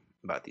 Sam,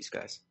 about these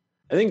guys?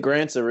 I think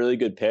Grant's a really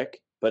good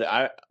pick,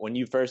 but when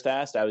you first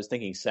asked, I was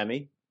thinking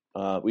Semi.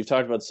 We've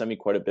talked about Semi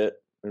quite a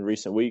bit in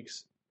recent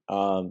weeks.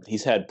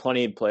 He's had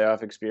plenty of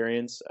playoff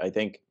experience. I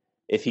think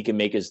if he can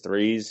make his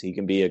threes, he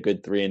can be a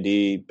good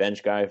 3-and-D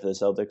bench guy for the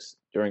Celtics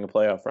during a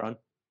playoff run,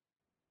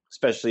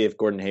 especially if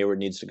Gordon Hayward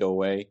needs to go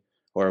away,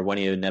 or when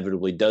he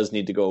inevitably does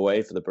need to go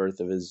away for the birth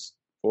of his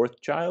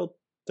third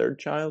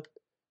child.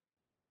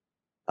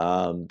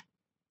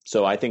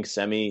 So I think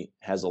Semi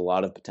has a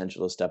lot of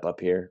potential to step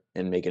up here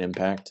and make an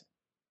impact.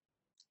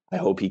 I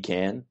hope he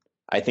can.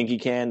 I think he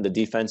can. The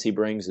defense he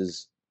brings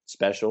is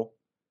special.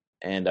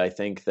 And I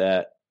think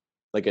that,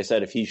 like I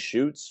said, if he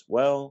shoots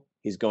well,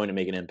 he's going to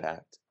make an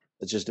impact.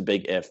 It's just a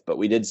big if. But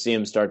we did see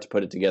him start to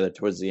put it together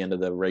towards the end of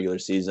the regular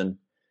season,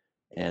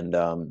 and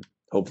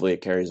hopefully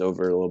it carries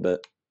over a little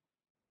bit.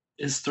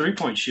 His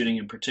three-point shooting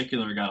in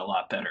particular got a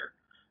lot better.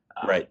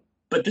 Right.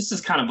 But this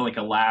is kind of like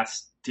a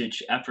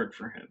last-ditch effort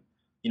for him.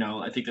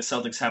 I think the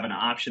Celtics have an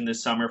option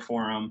this summer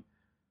for him.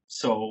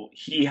 So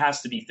he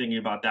has to be thinking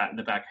about that in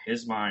the back of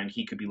his mind.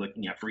 He could be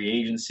looking at free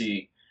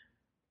agency.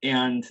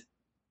 And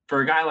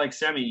for a guy like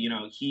Semi,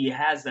 he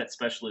has that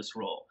specialist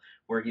role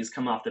where he's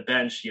come off the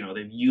bench.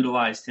 They've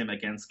utilized him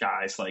against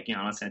guys like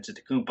Giannis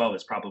Antetokounmpo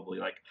is probably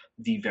like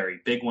the very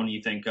big one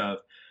you think of.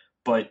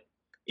 But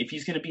if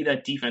he's going to be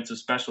that defensive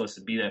specialist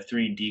and be that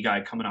 3-and-D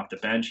guy coming off the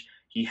bench,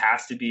 he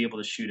has to be able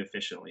to shoot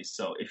efficiently.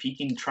 So if he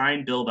can try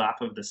and build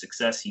off of the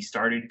success he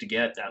started to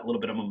get, that little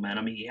bit of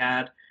momentum he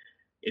had,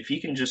 if he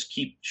can just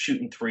keep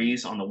shooting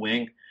threes on the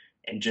wing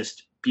and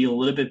just be a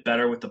little bit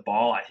better with the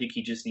ball, I think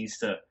he just needs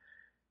to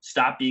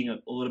stop being a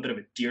little bit of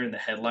a deer in the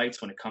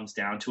headlights when it comes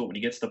down to it. When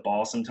he gets the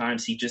ball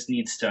sometimes, he just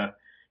needs to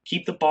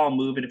keep the ball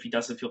moving if he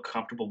doesn't feel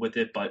comfortable with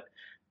it, but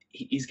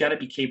he's got to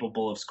be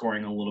capable of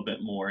scoring a little bit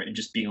more and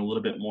just being a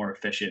little bit more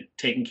efficient.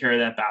 Taking care of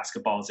that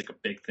basketball is like a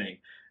big thing.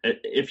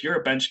 If you're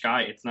a bench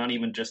guy, it's not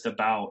even just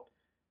about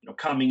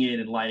coming in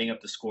and lighting up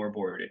the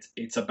scoreboard.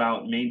 It's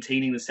about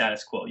maintaining the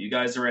status quo. You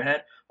guys are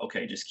ahead.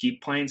 Okay, just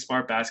keep playing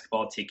smart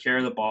basketball, take care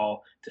of the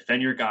ball,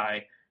 defend your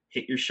guy,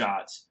 hit your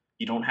shots.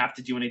 You don't have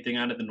to do anything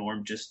out of the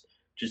norm. Just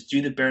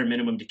do the bare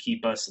minimum to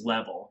keep us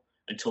level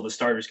until the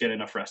starters get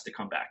enough rest to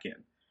come back in.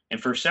 And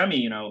for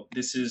Semi,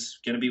 this is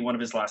going to be one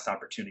of his last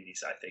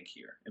opportunities, I think,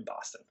 here in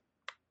Boston.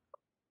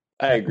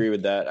 I agree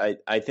with that.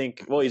 I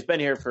think, he's been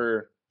here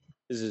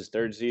this is his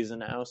third season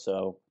now,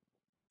 so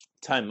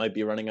time might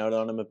be running out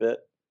on him a bit,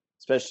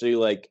 especially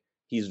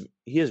he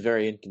is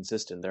very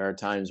inconsistent. There are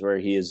times where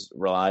he is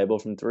reliable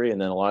from three, and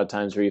then a lot of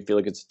times where you feel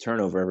like it's a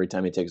turnover every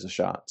time he takes a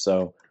shot.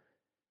 So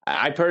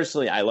I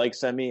personally, I like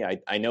Semi.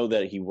 I know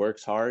that he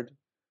works hard,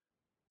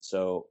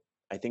 so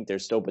I think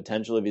there's still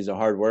potential if he's a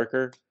hard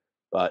worker,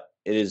 but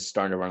it is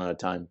starting to run out of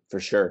time for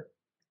sure.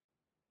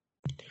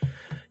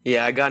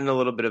 Yeah, I got in a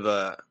little bit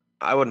of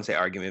I wouldn't say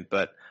argument,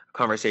 but a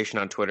conversation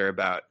on Twitter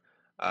about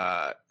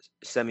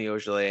Semi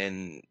Ojeleye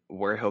and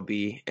where he'll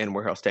be and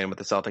where he'll stand with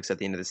the Celtics at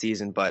the end of the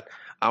season. But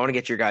I want to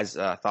get your guys'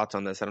 thoughts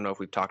on this. I don't know if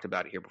we've talked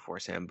about it here before,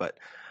 Sam, but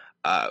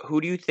who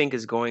do you think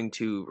is going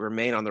to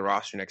remain on the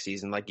roster next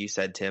season? Like you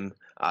said, Tim,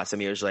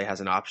 Semi Ojeleye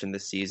has an option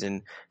this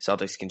season.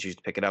 Celtics can choose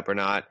to pick it up or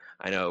not.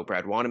 I know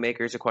Brad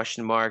Wanamaker is a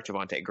question mark.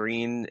 Javonte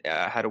Green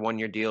had a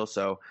one-year deal.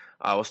 So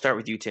we'll start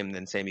with you, Tim,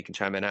 then Sam, you can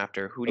chime in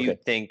after. Who do you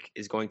think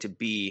is going to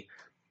be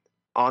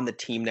on the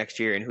team next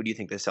year, and who do you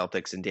think the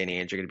Celtics and Danny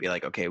Ainge are going to be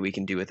like, okay, we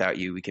can do without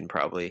you. We can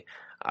probably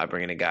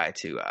bring in a guy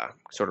to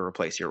sort of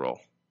replace your role?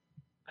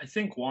 I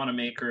think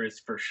Wanamaker is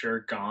for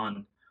sure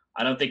gone.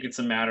 I don't think it's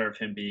a matter of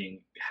him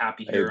being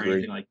happy here or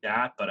anything like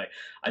that, but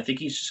I think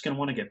he's just going to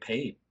want to get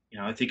paid.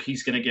 I think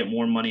he's going to get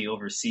more money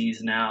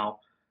overseas now,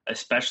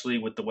 especially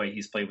with the way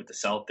he's played with the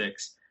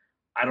Celtics.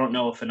 I don't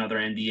know if another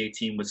NBA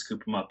team would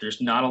scoop him up.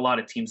 There's not a lot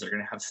of teams that are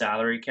going to have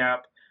salary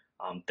cap.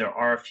 There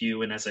are a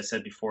few, and as I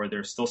said before,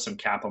 there's still some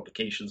cap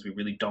implications we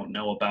really don't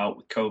know about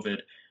with COVID.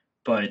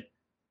 But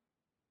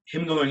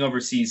him going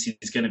overseas,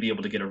 he's going to be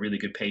able to get a really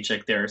good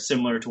paycheck there,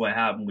 similar to what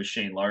happened with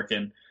Shane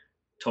Larkin.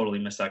 Totally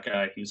missed that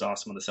guy. He was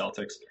awesome with the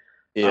Celtics.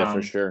 Yeah,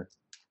 for sure.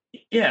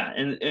 Yeah,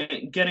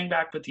 and getting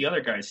back with the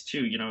other guys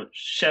too,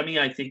 Shemi,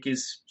 I think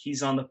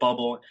he's on the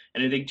bubble,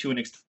 and I think to an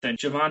extent,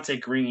 Javonte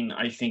Green,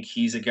 I think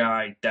he's a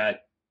guy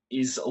that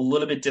is a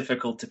little bit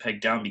difficult to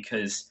peg down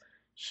because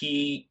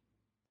he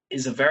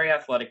is a very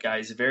athletic guy.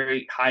 He's a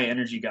very high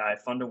energy guy,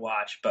 fun to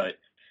watch, but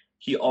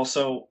he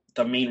also,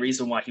 the main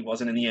reason why he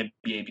wasn't in the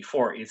NBA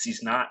before is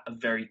he's not a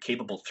very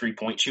capable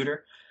 3-point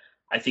shooter.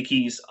 I think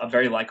he's a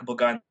very likable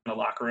guy in the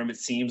locker room. It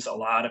seems a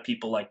lot of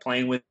people like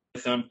playing with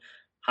him.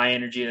 High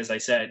energy, as I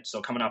said.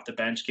 So coming off the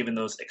bench, giving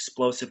those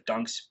explosive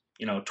dunks,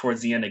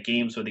 towards the end of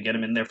games where they get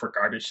him in there for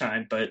garbage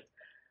time. But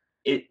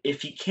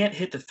if he can't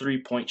hit the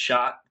 3-point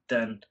shot,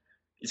 then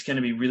it's going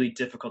to be really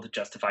difficult to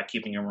justify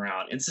keeping him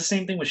around. It's the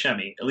same thing with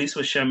Shemi. At least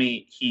with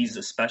Shemi, he's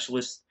a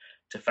specialist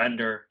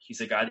defender.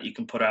 He's a guy that you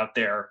can put out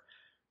there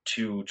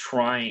to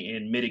try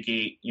and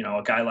mitigate,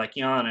 a guy like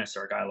Giannis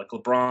or a guy like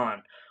LeBron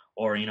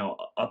or,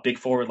 a big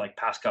forward like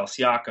Pascal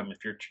Siakam.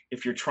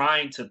 If you're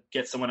trying to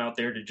get someone out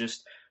there to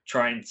just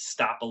try and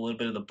stop a little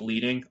bit of the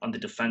bleeding on the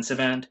defensive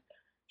end,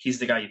 he's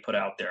the guy you put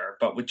out there.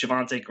 But with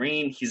Javonte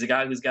Green, he's a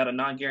guy who's got a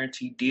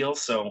non-guaranteed deal,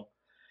 so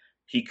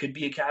he could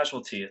be a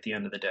casualty at the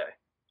end of the day.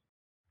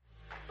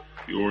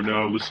 You're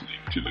now listening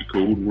to the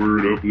Code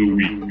Word of the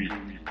Week.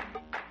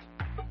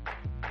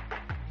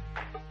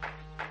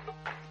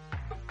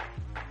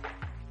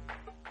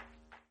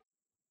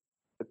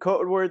 The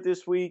code word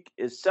this week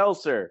is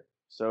seltzer.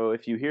 So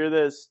if you hear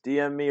this,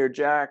 DM me or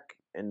Jack,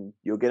 and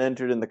you'll get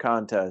entered in the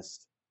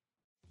contest.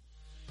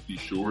 Be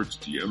sure to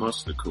DM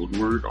us the code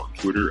word on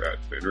Twitter at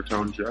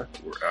BannertownJack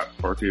or at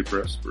Parquet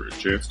Press for a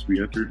chance to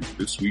be entered in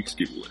this week's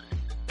giveaway.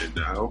 And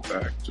now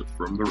back to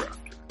From the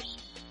Rafters.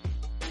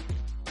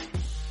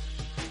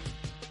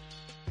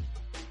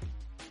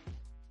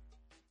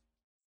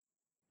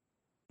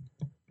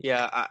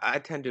 Yeah, I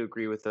tend to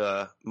agree with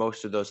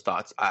most of those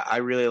thoughts. I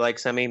really like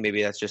Semi.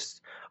 Maybe that's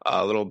just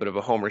a little bit of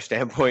a homer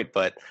standpoint,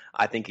 but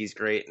I think he's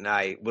great, and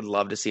I would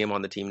love to see him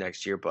on the team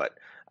next year. But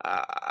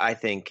I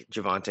think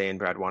Javante and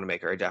Brad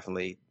Wanamaker are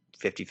definitely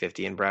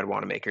 50-50, and Brad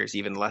Wanamaker is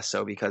even less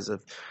so because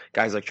of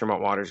guys like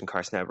Tremont Waters and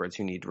Carson Edwards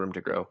who need room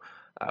to grow.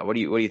 What do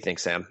you think,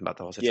 Sam, about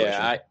the whole situation?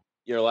 Yeah,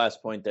 your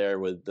last point there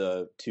with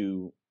the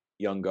two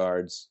young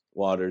guards,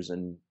 Waters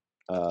and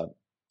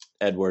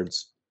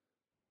Edwards,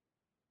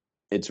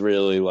 it's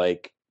really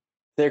like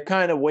they're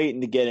kind of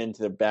waiting to get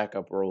into the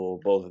backup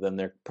role, both of them.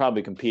 They're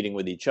probably competing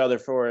with each other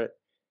for it.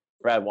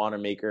 Brad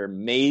Wanamaker,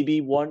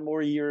 maybe one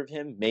more year of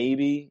him,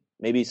 maybe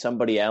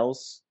somebody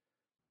else.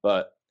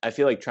 But I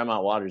feel like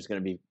Tremont Waters is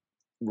going to be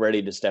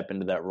ready to step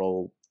into that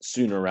role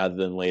sooner rather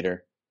than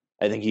later.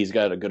 I think he's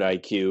got a good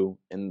IQ,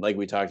 and like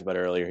we talked about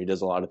earlier, he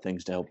does a lot of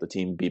things to help the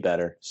team be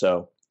better.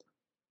 So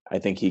I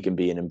think he can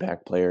be an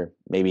impact player,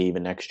 maybe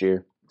even next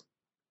year.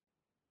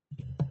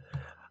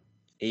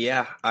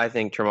 Yeah, I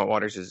think Tremont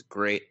Waters is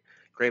great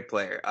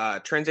player.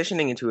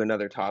 Transitioning into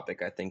another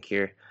topic, I think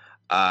here,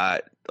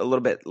 a little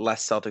bit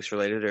less Celtics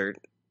related or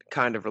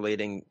kind of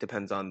relating,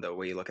 depends on the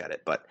way you look at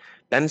it. But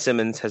Ben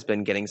Simmons has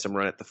been getting some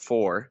run at the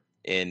 4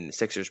 in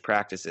Sixers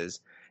practices,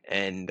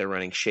 and they're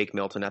running Shake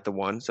Milton at the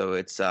 1. So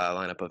it's a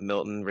lineup of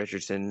Milton,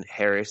 Richardson,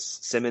 Harris,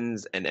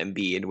 Simmons, and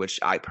Embiid, which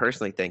I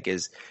personally think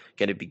is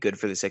going to be good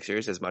for the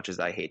Sixers, as much as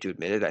I hate to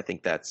admit it. I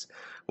think that's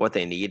what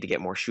they need to get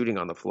more shooting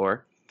on the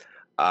floor.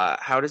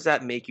 How does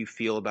that make you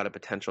feel about a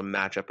potential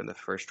matchup in the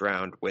first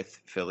round with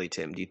Philly,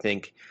 Tim? Do you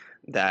think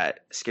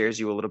that scares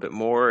you a little bit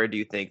more, or do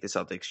you think the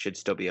Celtics should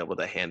still be able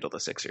to handle the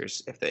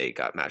Sixers if they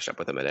got matched up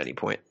with them at any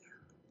point?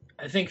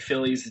 I think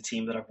Philly's the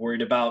team that I've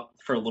worried about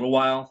for a little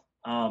while.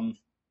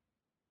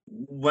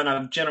 When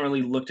I've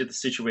generally looked at the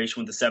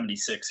situation with the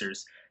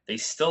 76ers, they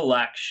still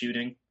lack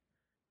shooting.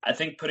 I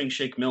think putting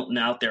Shake Milton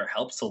out there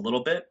helps a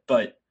little bit,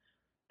 but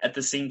at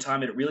the same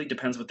time, it really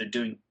depends what they're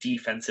doing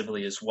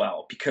defensively as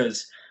well,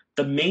 because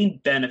the main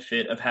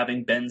benefit of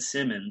having Ben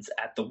Simmons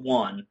at the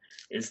 1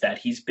 is that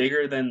he's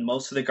bigger than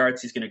most of the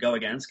guards he's going to go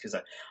against, because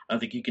I don't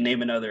think you can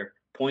name another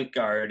point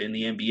guard in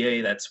the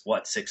NBA that's,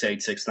 6'8",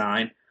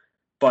 6'9",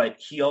 but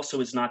he also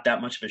is not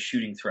that much of a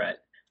shooting threat.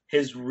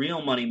 His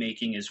real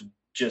money-making is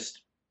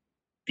just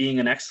being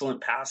an excellent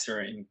passer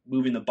and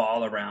moving the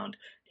ball around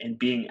and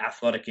being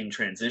athletic in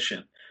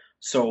transition.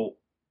 So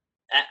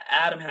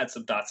Adam had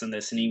some thoughts on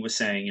this, and he was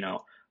saying,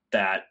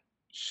 that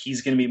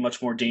he's going to be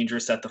much more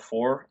dangerous at the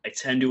 4. I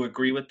tend to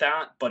agree with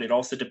that, but it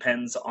also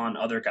depends on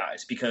other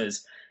guys,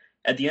 because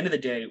at the end of the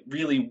day,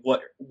 really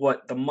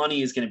what the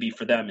money is going to be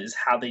for them is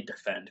how they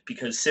defend,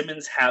 because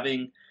Simmons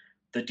having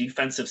the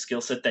defensive skill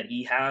set that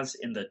he has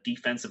in the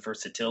defensive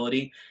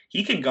versatility,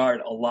 he can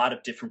guard a lot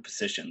of different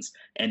positions.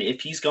 And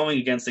if he's going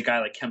against a guy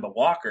like Kemba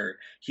Walker,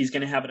 he's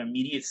going to have an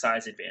immediate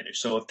size advantage.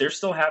 So if they're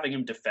still having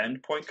him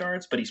defend point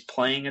guards, but he's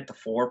playing at the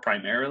 4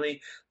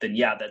 primarily, then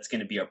yeah, that's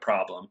going to be a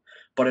problem.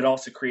 But it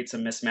also creates a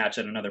mismatch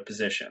at another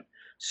position.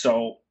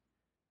 So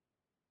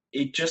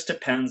it just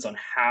depends on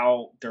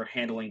how they're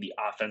handling the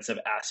offensive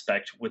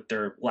aspect with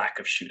their lack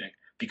of shooting.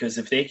 Because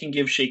if they can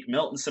give Shake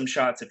Milton some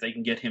shots, if they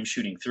can get him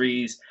shooting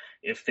threes,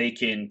 if they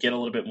can get a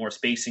little bit more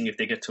spacing, if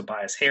they get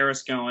Tobias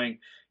Harris going,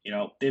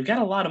 they've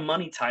got a lot of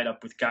money tied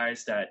up with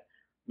guys that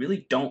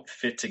really don't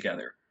fit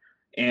together.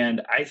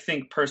 And I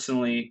think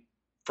personally,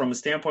 from a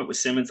standpoint with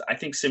Simmons, I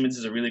think Simmons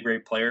is a really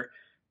great player,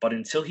 but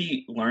until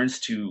he learns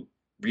to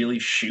really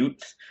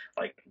shoot,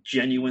 like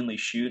genuinely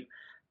shoot,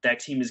 that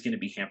team is going to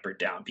be hampered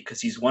down,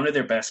 because he's one of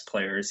their best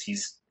players.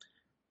 He's,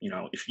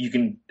 if you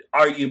can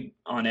argue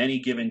on any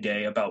given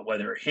day about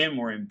whether him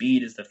or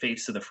Embiid is the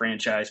face of the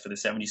franchise for the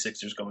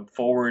 76ers going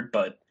forward,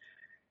 but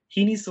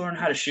he needs to learn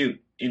how to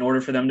shoot in order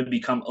for them to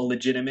become a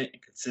legitimate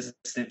and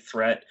consistent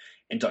threat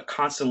and to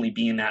constantly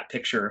be in that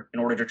picture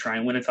in order to try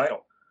and win a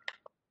title.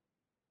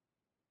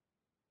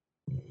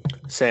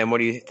 Sam, what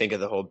do you think of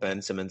the whole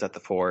Ben Simmons at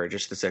the 4, or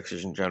just the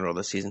Sixers in general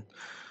this season?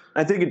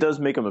 I think it does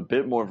make him a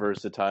bit more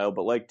versatile,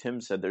 but like Tim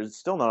said, there's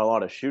still not a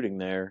lot of shooting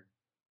there.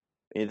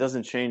 It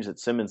doesn't change that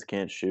Simmons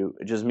can't shoot.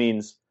 It just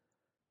means,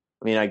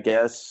 I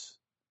guess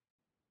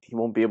he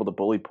won't be able to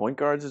bully point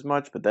guards as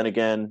much, but then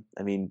again,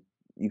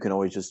 you can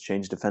always just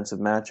change defensive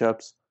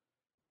matchups.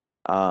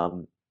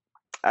 I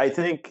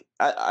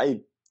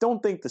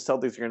don't think the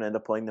Celtics are going to end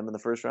up playing them in the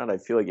first round. I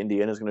feel like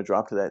Indiana's going to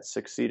drop to that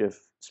 6th seed,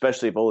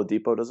 especially if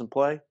Oladipo doesn't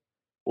play.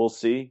 We'll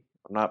see.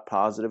 I'm not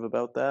positive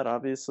about that,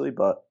 obviously,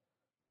 but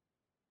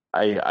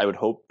I would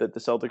hope that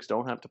the Celtics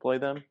don't have to play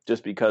them,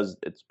 just because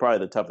it's probably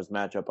the toughest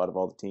matchup out of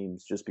all the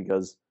teams, just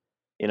because,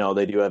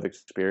 they do have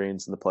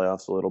experience in the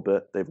playoffs a little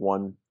bit. They've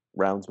won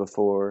rounds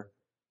before.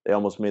 They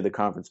almost made the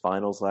conference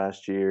finals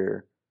last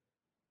year.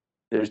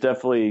 There's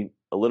definitely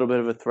a little bit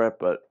of a threat,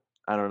 but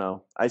I don't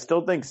know. I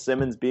still think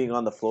Simmons being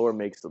on the floor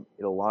makes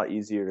it a lot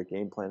easier to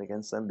game plan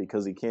against them,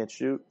 because he can't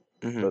shoot.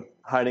 Mm-hmm. But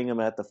hiding him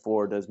at the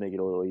 4 does make it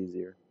a little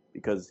easier,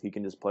 because he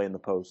can just play in the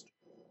post.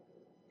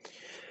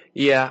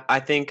 Yeah,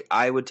 I think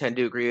I would tend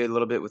to agree a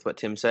little bit with what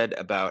Tim said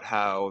about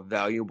how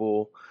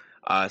valuable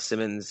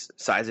Simmons'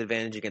 size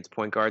advantage against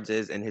point guards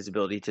is and his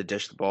ability to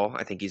dish the ball.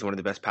 I think he's one of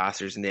the best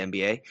passers in the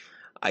NBA.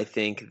 I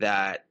think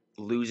that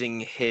losing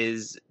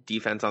his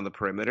defense on the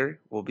perimeter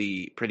will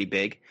be pretty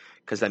big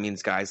because that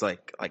means guys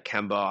like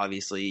Kemba,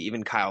 obviously,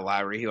 even Kyle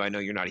Lowry, who I know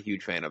you're not a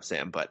huge fan of,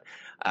 Sam, but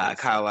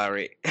Kyle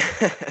Lowry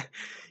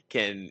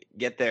can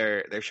get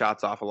their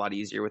shots off a lot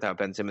easier without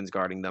Ben Simmons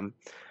guarding them.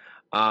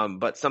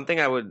 But something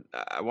I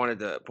wanted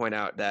to point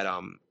out that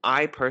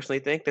I personally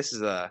think this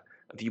is a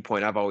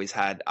viewpoint I've always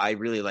had. I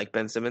really like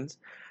Ben Simmons.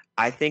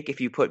 I think if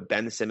you put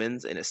Ben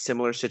Simmons in a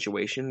similar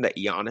situation that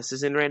Giannis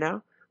is in right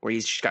now, where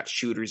he's just got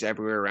shooters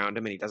everywhere around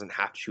him and he doesn't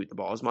have to shoot the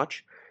ball as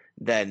much,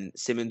 then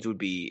Simmons would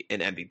be an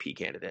MVP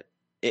candidate.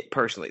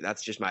 Personally,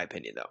 that's just my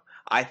opinion, though.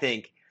 I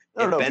think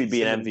I don't know if Ben he'd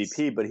be an Simmons-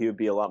 MVP, but he would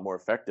be a lot more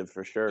effective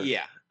for sure.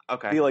 Yeah.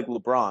 Okay. Be like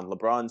LeBron.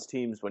 LeBron's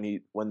teams,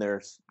 when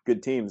they're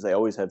good teams, they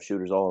always have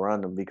shooters all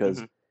around them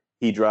because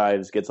he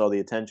drives, gets all the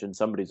attention,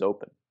 somebody's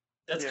open.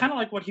 That's kind of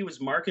like what he was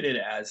marketed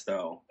as,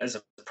 though, as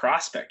a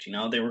prospect. You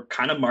know, they were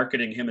kind of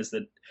marketing him as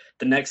the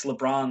next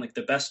LeBron, like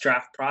the best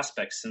draft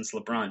prospect since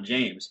LeBron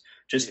James,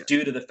 just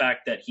due to the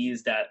fact that he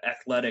is that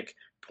athletic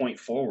point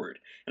forward.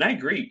 And I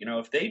agree. You know,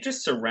 if they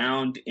just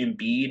surround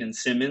Embiid and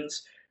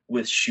Simmons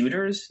with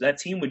shooters, that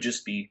team would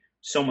just be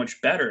so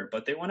much better.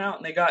 But they went out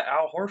and they got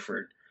Al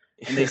Horford.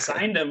 And they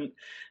signed him.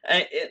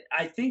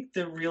 I think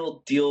the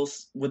real deal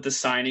with the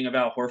signing of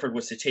Al Horford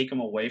was to take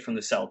him away from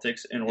the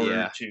Celtics in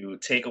order to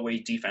take away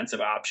defensive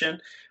option.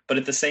 But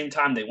at the same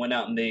time, they went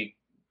out and they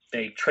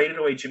traded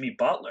away Jimmy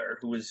Butler,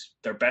 who was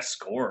their best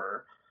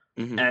scorer.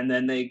 And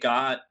then they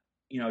got,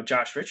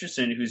 Josh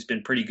Richardson, who's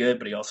been pretty good,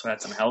 but he also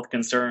had some health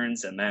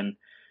concerns. And then,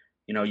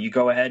 you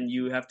go ahead and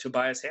you have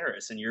Tobias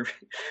Harris, and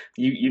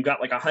you've got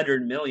like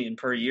 $100 million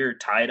per year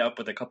tied up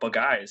with a couple of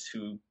guys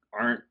who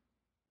aren't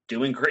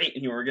doing great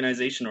in your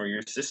organization or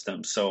your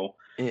system. So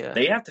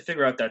they have to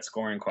figure out that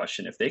scoring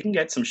question. If they can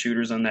get some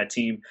shooters on that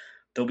team,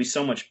 they'll be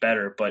so much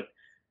better. But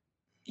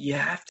you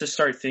have to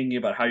start thinking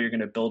about how you're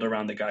going to build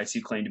around the guys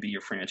who claim to be your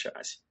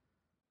franchise.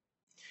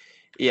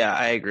 Yeah,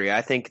 I agree.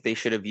 I think they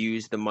should have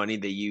used the money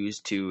they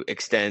used to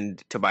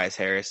extend Tobias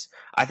Harris.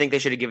 I think they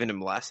should have given him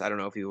less. I don't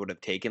know if he would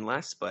have taken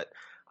less, but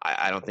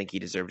I don't think he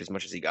deserved as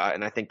much as he got.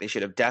 And I think they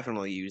should have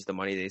definitely used the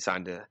money they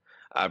signed to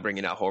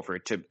bringing out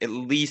Horford to at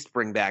least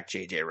bring back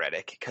JJ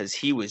Redick because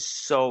he was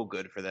so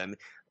good for them.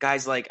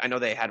 Guys like, I know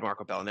they had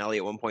Marco Bellinelli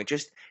at one point,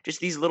 just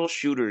these little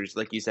shooters,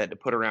 like you said, to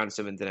put around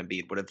Simmons and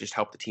Embiid would have just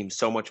helped the team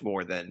so much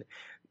more than,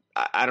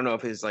 I don't know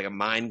if it's like a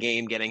mind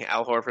game getting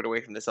Al Horford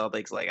away from the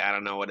Celtics. Like, I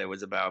don't know what it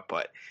was about,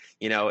 but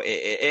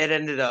it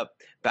ended up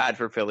bad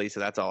for Philly. So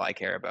that's all I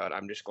care about.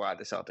 I'm just glad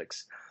the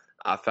Celtics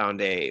found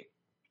I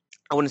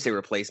wouldn't say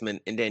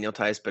replacement in Daniel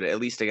Tice, but at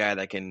least a guy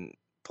that can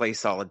play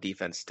solid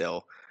defense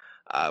still.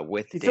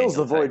 He fills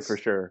the void for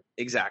sure.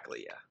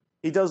 Exactly, yeah.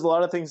 He does a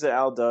lot of things that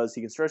Al does.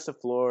 He can stretch the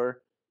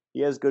floor.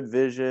 He has good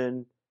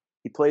vision.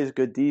 He plays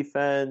good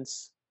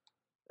defense.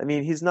 I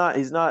mean, he's not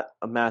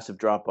a massive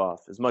drop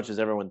off as much as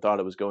everyone thought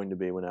it was going to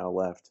be when Al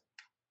left,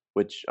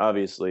 which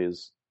obviously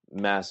is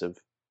massive.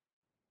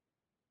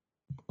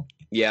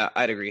 Yeah,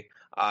 I'd agree.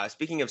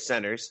 Speaking of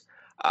centers,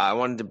 I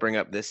wanted to bring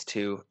up this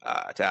too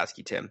to ask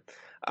you, Tim.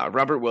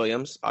 Robert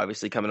Williams,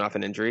 obviously coming off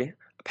an injury,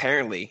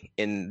 apparently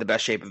in the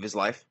best shape of his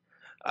life.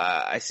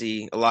 I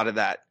see a lot of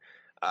that,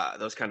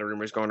 those kind of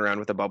rumors going around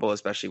with the bubble,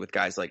 especially with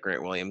guys like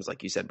Grant Williams,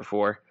 like you said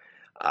before.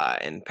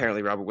 And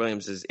apparently Robert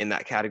Williams is in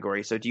that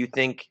category. So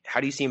how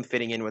do you see him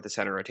fitting in with the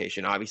center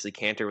rotation? Obviously,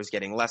 Cantor was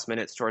getting less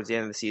minutes towards the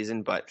end of the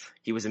season, but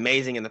he was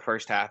amazing in the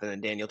first half. And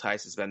then Daniel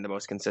Tice has been the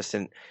most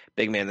consistent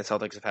big man the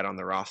Celtics have had on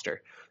the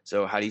roster.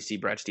 So how do you see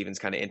Brad Stevens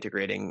kind of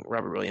integrating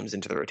Robert Williams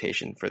into the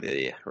rotation for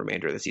the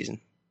remainder of the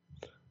season?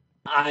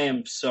 I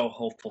am so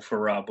hopeful for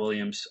Rob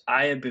Williams.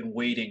 I have been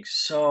waiting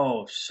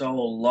so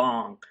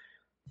long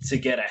to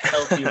get a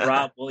healthy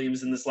Rob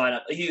Williams in this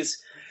lineup.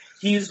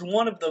 He's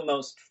one of the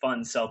most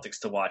fun Celtics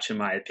to watch, in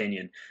my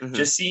opinion.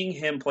 Just seeing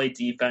him play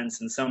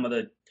defense and some of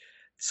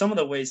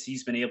the ways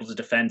he's been able to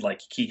defend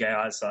like key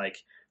guys, like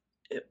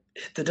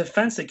the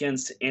defense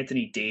against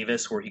Anthony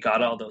Davis, where he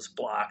got all those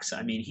blocks.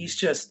 I mean, he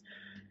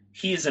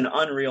is an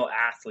unreal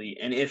athlete,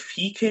 and if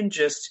he can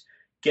just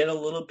get a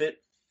little bit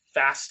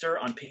faster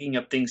on picking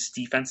up things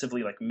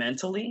defensively, like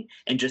mentally,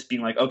 and just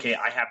being like, okay,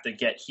 I have to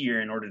get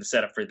here in order to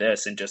set up for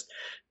this, and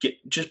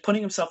just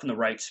putting himself in the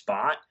right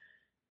spot.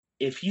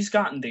 If he's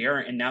gotten there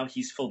and now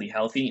he's fully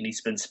healthy and he's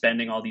been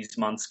spending all these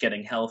months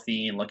getting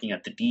healthy and looking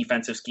at the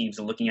defensive schemes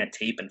and looking at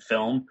tape and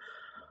film,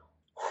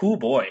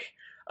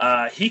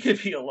 he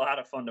could be a lot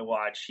of fun to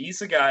watch.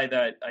 He's a guy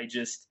that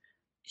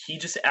he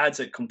just adds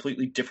a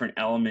completely different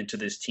element to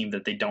this team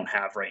that they don't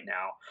have right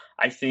now.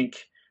 I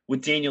think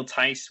with Daniel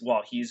Tice,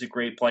 while he's a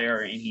great player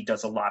and he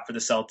does a lot for the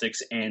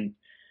Celtics and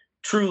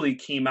truly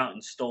came out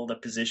and stole the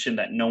position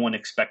that no one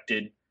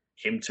expected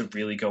him to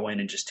really go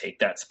in and just take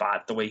that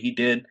spot the way he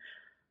did,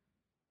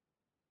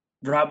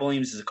 Rob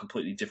Williams is a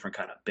completely different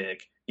kind of big.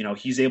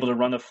 He's able to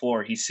run the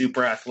floor. He's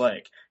super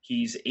athletic.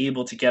 He's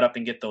able to get up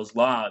and get those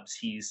lobs.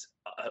 He's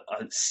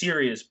a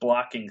serious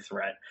blocking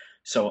threat.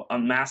 So a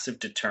massive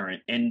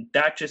deterrent. And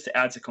that just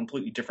adds a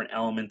completely different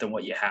element than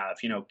what you have.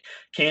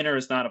 Canner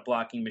is not a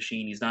blocking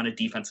machine. He's not a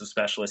defensive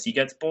specialist. He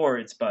gets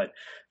boards, but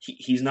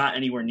he's not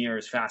anywhere near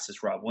as fast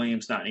as Rob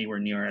Williams, not anywhere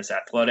near as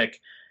athletic.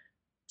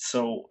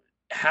 So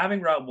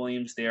having Rob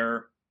Williams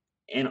there,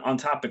 and on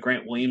top of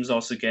Grant Williams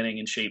also getting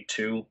in shape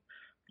too,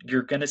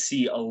 you're going to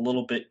see a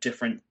little bit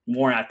different,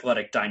 more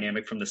athletic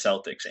dynamic from the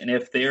Celtics. And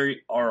if they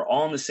are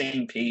all on the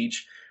same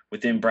page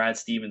within Brad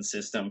Stevens'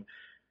 system,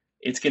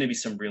 it's going to be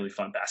some really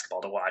fun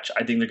basketball to watch.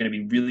 I think they're going to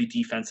be really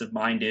defensive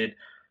minded.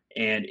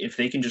 And if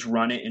they can just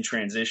run it in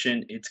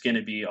transition, it's going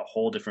to be a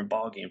whole different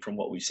ballgame from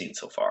what we've seen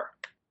so far.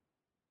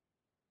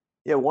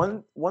 Yeah,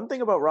 one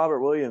thing about Robert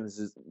Williams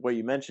is what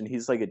you mentioned.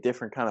 He's like a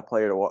different kind of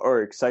player to watch,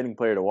 or exciting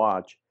player to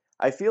watch.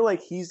 I feel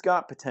like he's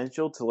got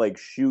potential to like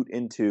shoot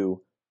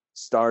into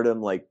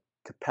stardom like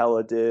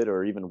Capella did,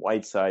 or even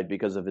Whiteside,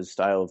 because of his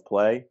style of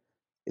play.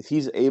 If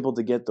he's able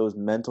to get those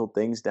mental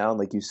things down,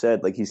 like you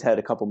said, like he's had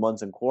a couple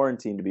months in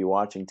quarantine to be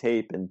watching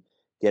tape and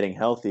getting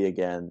healthy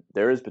again,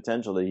 there is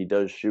potential that he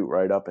does shoot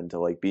right up into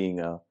like being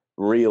a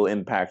real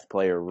impact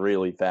player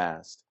really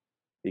fast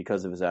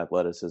because of his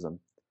athleticism.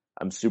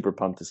 I'm super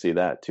pumped to see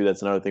that too.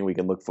 That's another thing we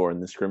can look for in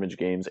the scrimmage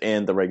games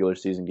and the regular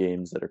season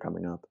games that are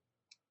coming up.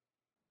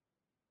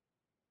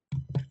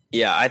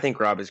 Yeah, I think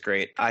Rob is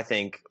great. I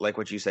think, like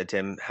what you said,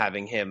 Tim,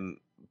 having him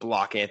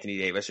block Anthony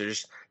Davis, or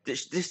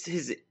just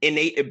his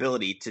innate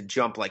ability to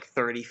jump like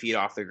 30 feet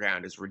off the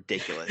ground is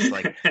ridiculous.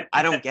 Like,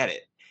 I don't get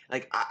it.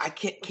 Like, I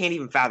can't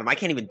even fathom. I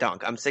can't even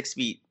dunk. I'm 6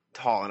 feet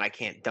tall and I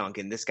can't dunk,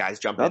 and this guy's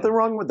jumping. Nothing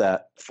wrong with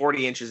that.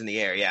 40 inches in the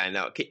air. Yeah, I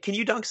know. Can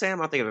you dunk, Sam?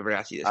 I don't think I've ever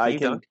asked you this. Can you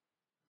dunk?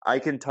 I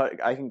can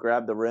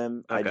grab the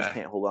rim. Okay. I just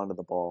can't hold on to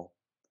the ball.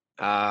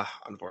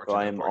 Unfortunately. So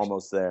I am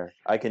almost there.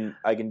 I can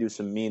do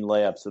some mean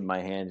layups with my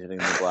hand hitting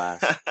the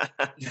glass.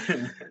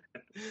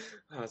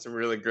 Some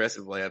really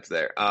aggressive layups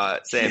there.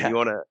 Sam, Yeah.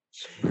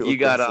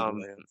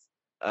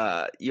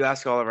 You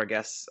ask all of our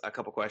guests a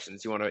couple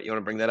questions. You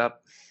wanna bring that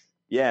up?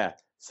 Yeah.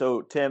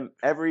 So Tim,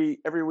 every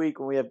week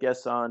when we have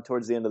guests on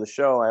towards the end of the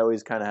show, I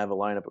always kind of have a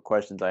lineup of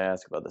questions I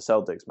ask about the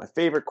Celtics. My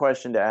favorite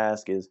question to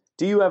ask is,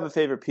 do you have a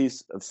favorite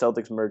piece of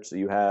Celtics merch that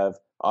you have,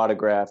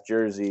 autograph,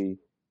 jersey,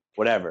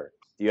 whatever?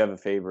 Do you have a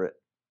favorite?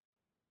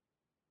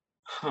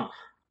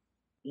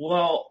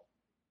 Well,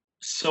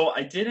 so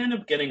I did end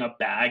up getting a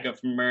bag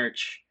of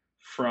merch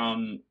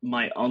from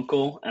my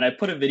uncle, and I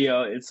put a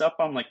video. It's up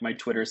on like my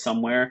Twitter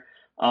somewhere.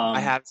 I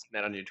have seen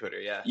that on your Twitter,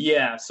 yeah.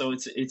 Yeah, so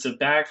it's a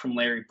bag from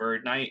Larry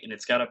Bird Night, and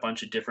it's got a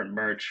bunch of different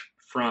merch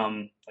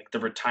from like the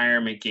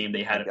retirement game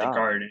they had at the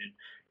Garden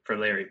for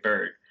Larry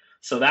Bird.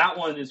 So that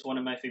one is one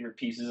of my favorite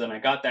pieces, and I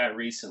got that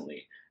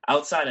recently.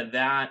 Outside of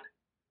that,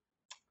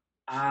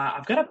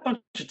 I've got a bunch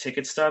of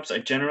ticket stubs. I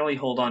generally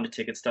hold on to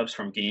ticket stubs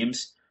from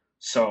games,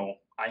 so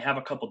I have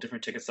a couple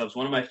different ticket stubs.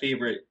 One of my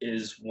favorite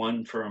is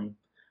one from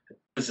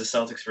the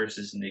Celtics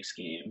versus Knicks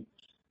game,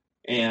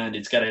 and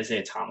it's got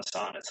Isaiah Thomas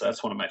on it, so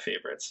that's one of my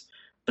favorites.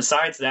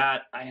 Besides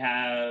that, I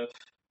have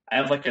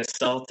like a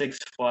Celtics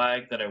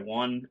flag that I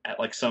won at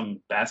like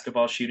some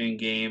basketball shooting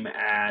game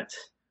at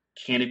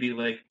Canopy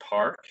Lake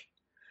Park,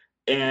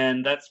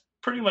 and that's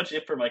pretty much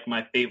it for like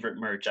my favorite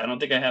merch. I don't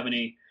think I have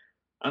any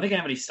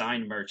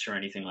signed merch or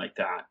anything like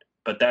that,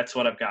 but that's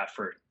what I've got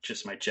for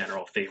just my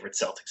general favorite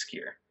Celtics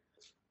gear.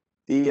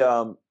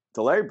 The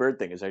Larry Bird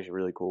thing is actually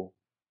really cool.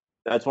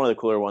 That's one of the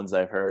cooler ones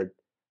I've heard.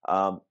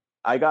 I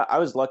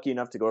was lucky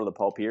enough to go to the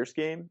Paul Pierce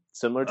game,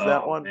 similar to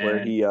that one, man,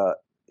 where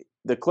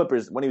the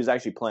Clippers, when he was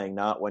actually playing,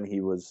 not when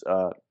he was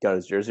got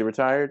his jersey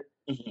retired.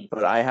 Mm-hmm.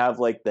 But I have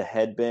like the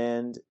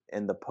headband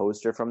and the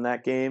poster from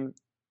that game,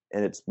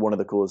 and it's one of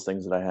the coolest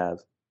things that I have.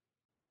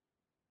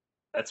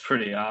 That's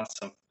pretty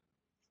awesome.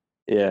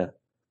 Yeah.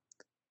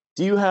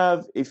 Do you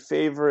have a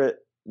favorite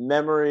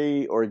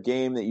memory or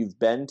game that you've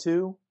been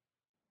to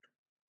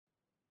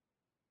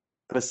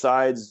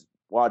besides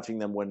watching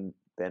them win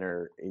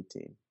banner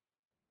 18?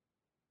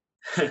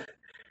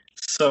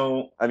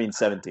 I mean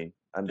 17.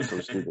 I'm so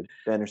stupid.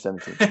 Banner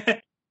 17.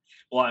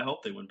 Well, I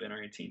hope they win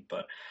banner 18,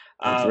 but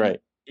that's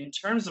right. In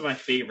terms of my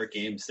favorite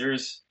games,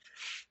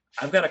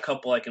 I've got a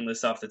couple I can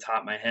list off the top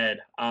of my head.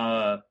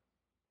 I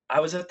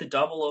was at the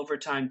double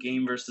overtime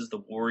game versus the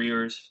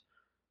Warriors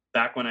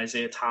back when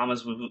Isaiah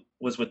Thomas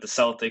was with the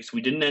Celtics.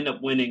 We didn't end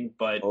up winning,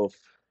 but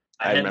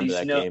I remember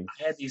that game.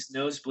 I had these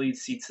nosebleed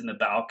seats in the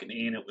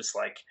balcony, and it was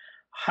like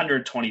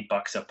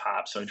 $120 a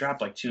pop. So I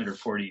dropped like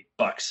 $240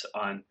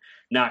 on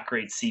not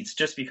great seats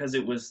just because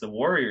it was the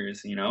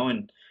Warriors,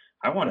 and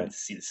I wanted to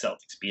see the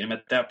Celtics beat them.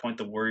 At that point,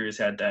 the Warriors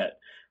had that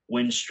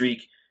win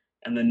streak.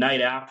 And the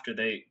night after,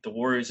 the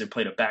Warriors had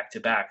played a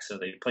back-to-back. So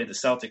they played the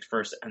Celtics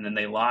first, and then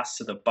they lost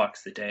to the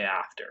Bucks the day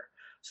after.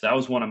 So that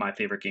was one of my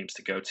favorite games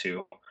to go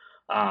to.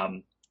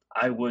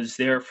 I was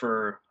there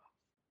for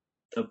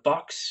the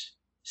Bucks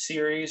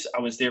series.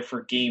 I was there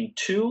for Game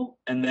 2,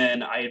 and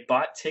then I had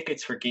bought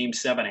tickets for Game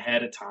 7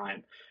 ahead of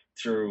time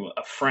through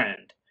a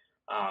friend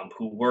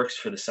who works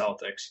for the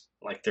Celtics.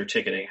 Like their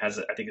ticketing I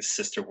think his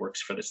sister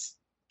works for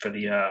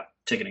the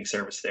ticketing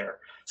service there.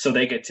 So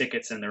they get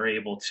tickets and they're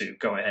able to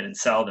go ahead and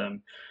sell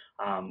them.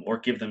 or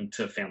give them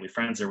to family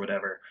friends or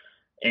whatever.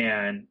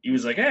 And he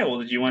was like, "Hey, well,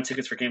 did you want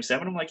tickets for Game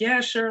 7?" I'm like,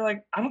 "Yeah, sure."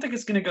 Like, I don't think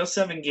it's gonna go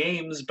 7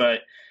 games,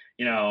 but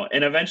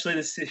And eventually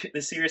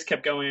the series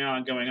kept going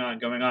on, going on,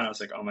 going on. I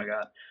was like, "Oh my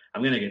god,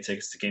 I'm gonna get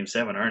tickets to Game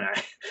 7, aren't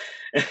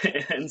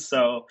I?" And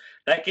so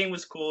that game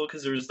was cool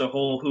because there was the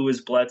whole "Who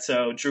is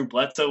Bledsoe?" Drew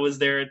Bledsoe was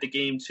there at the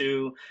game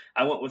too.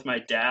 I went with my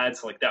dad,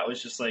 so like that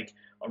was just like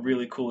a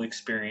really cool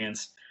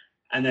experience.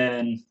 And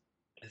then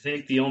I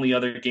think the only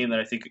other game that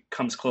I think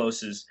comes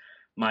close is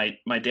my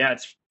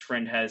dad's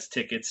friend has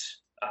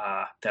tickets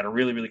that are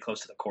really, really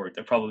close to the court.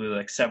 They're probably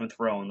like 7th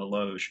row in the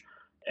loge.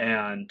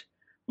 And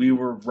we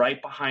were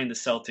right behind the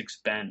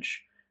Celtics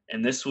bench.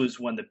 And this was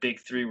when the big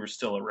three were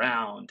still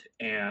around.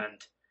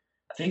 And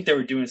I think they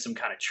were doing some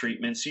kind of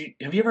treatment. So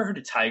have you ever heard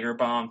of Tiger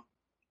Balm?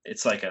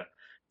 It's like a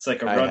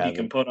rub you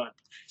can put on.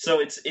 So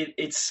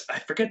it's I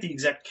forget the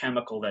exact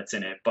chemical that's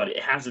in it, but it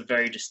has a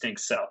very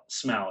distinct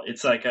smell.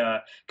 It's like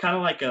a kind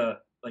of like a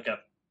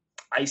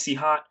icy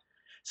hot.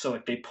 So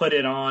like they put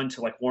it on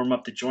to like warm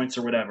up the joints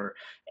or whatever.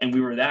 And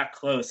we were that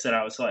close that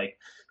I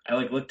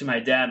looked at my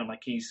dad and I'm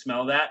like, "Can you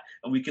smell that?"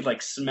 And we could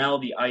like smell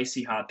the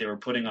icy hot they were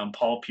putting on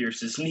Paul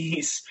Pierce's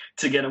knees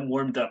to get him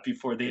warmed up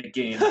before the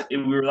game. We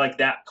were like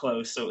that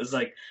close. So it was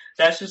like,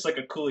 that's just like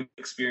a cool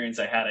experience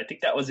I had. I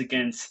think that was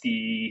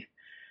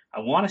I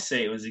want to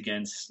say it was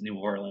against New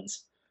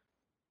Orleans.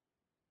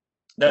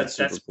 That's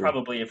cool.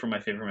 Probably it for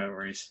my favorite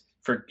memories,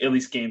 for at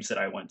least games that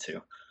I went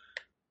to.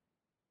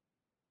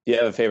 Do you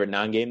have a favorite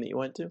non-game that you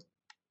went to?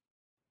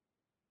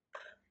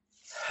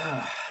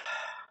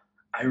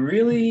 I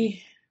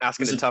really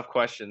asking the tough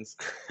questions.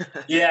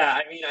 Yeah,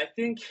 I mean, I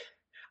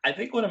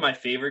think one of my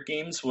favorite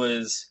games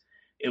was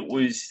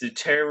the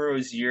Terry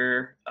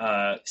Rozier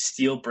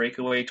steal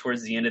breakaway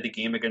towards the end of the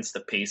game against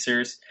the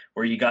Pacers,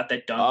 where you got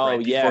that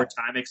dunk before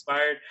time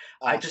expired.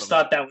 Awesome. I just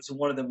thought that was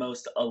one of the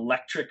most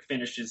electric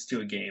finishes to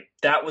a game.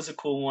 That was a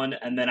cool one.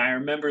 And then I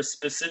remember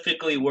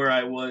specifically where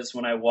I was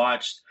when I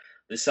watched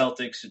the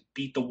Celtics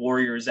beat the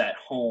Warriors at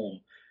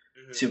home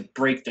to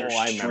break their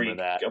streak. I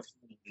remember that.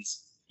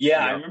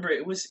 Yeah, I remember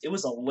it was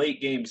a late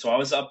game, so I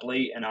was up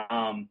late, and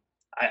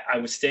I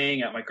was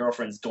staying at my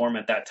girlfriend's dorm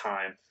at that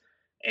time,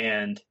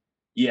 and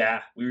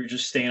yeah, we were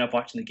just staying up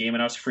watching the game,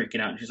 and I was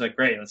freaking out, and she's like,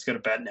 "Great, let's go to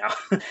bed now."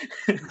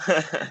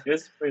 It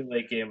was a pretty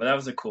late game, but that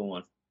was a cool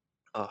one.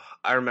 Oh,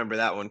 I remember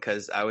that one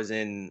because I was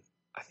in,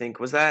 I think,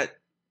 was that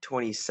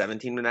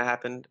 2017 when that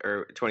happened,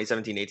 or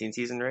 2017-18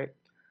 season, right?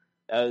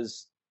 That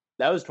was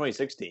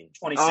 2016.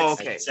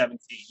 2016, 17.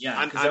 Yeah,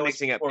 I'm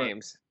mixing up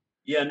games.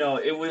 Yeah, no,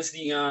 it was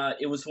the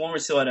one where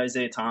still had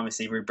Isaiah Thomas,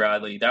 Avery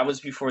Bradley. That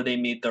was before they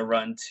made the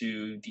run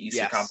to the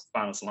Eastern Conference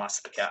Finals and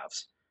lost to the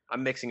Cavs.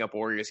 I'm mixing up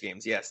Warriors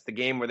games. Yes, the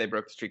game where they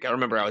broke the streak. I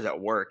remember I was at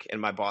work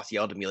and my boss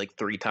yelled at me like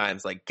 3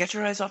 times, like, "Get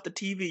your eyes off the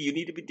TV. You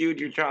need to be doing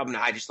your job." And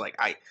I just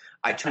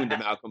I tuned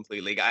him out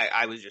completely.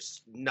 I was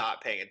just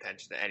not paying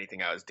attention to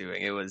anything I was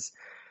doing. It was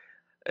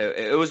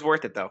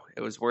worth it though.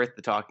 It was worth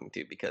the talking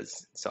to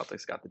because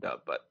Celtics got the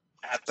dub. But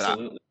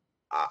absolutely.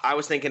 I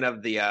was thinking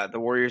of the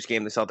Warriors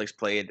game the Celtics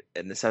played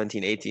in the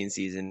 17-18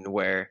 season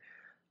where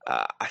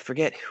I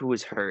forget who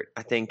was hurt.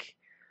 I think,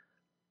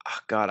 oh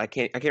God, I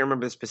can't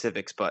remember the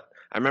specifics, but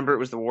I remember it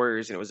was the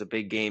Warriors and it was a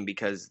big game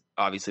because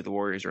obviously the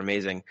Warriors are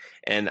amazing.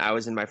 And I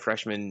was in my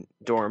freshman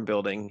dorm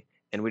building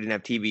and we didn't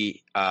have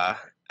TV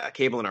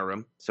cable in our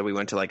room, so we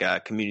went to like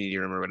a community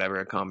room or whatever,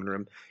 a common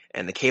room,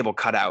 and the cable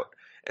cut out.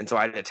 And so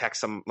I had to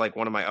text one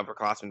of my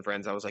upperclassmen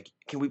friends. I was like,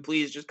 "Can we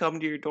please just come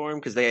to your dorm?"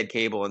 Because they had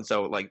cable. And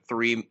so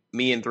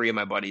me and 3 of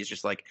my buddies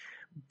just like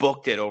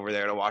booked it over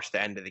there to watch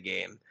the end of the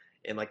game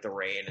in like the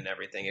rain and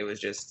everything. It was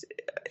just,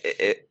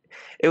 it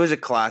was a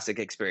classic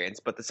experience,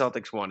 but the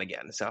Celtics won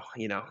again. So,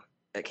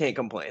 I can't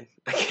complain.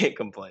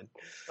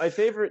 My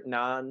favorite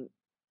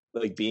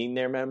being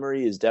there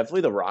memory is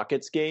definitely the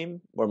Rockets game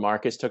where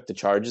Marcus took the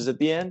charges at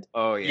the end.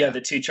 Oh yeah. Yeah, the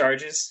 2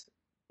 charges.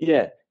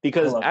 Yeah,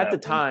 because at the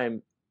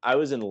time, I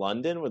was in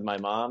London with my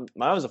mom.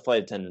 I was a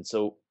flight attendant,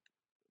 so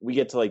we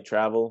get to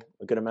travel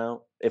a good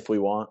amount if we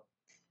want.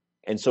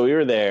 And so we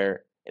were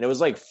there, and it was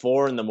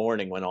 4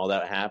 a.m. when all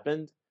that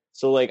happened.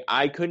 So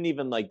I couldn't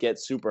even get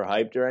super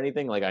hyped or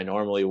anything like I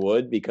normally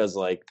would because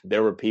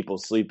there were people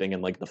sleeping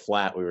in the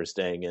flat we were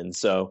staying in.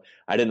 So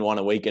I didn't want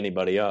to wake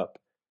anybody up.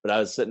 But I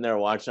was sitting there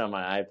watching on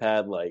my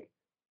iPad,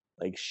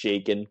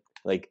 shaking,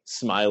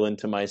 smiling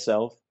to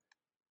myself.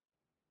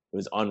 It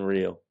was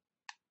unreal.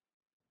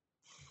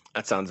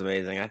 That sounds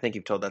amazing. I think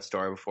you've told that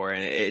story before,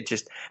 and it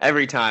just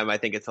every time I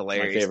think it's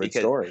hilarious. My favorite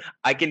story.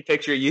 I can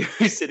picture you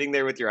sitting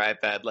there with your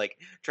iPad,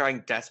 trying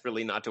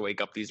desperately not to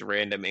wake up these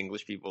random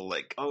English people.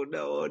 Oh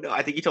no, no!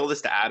 I think you told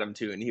this to Adam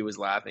too, and he was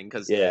laughing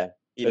because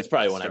that's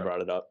probably when I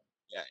brought it up.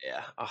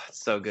 Yeah. Oh,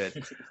 it's so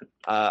good.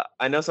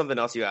 I know something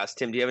else you asked,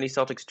 Tim. Do you have any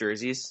Celtics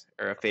jerseys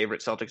or a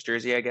favorite Celtics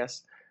jersey? I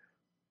guess.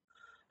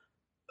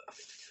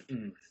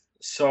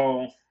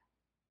 So,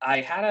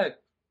 I had a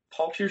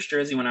Paul Pierce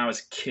jersey when I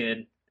was a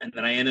kid. And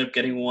then I ended up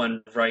getting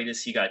one right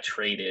as he got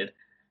traded.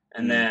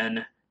 And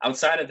then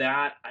outside of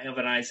that, I have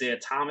an Isaiah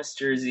Thomas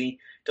jersey.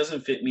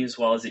 Doesn't fit me as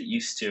well as it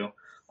used to.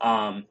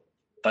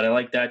 but I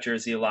like that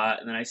jersey a lot.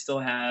 And then I still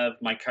have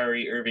my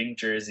Kyrie Irving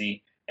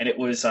jersey, and it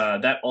was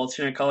that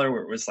alternate color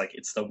where it was like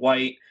it's the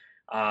white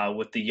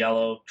with the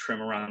yellow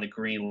trim around the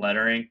green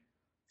lettering.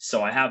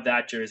 So I have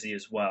that jersey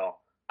as well.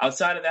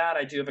 Outside of that,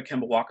 I do have a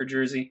Kemba Walker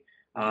jersey.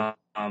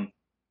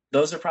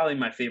 Those are probably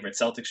my favorite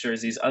Celtics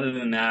jerseys. Other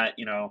than that,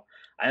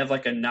 I have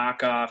like a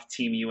knockoff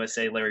Team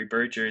USA Larry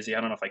Bird jersey. I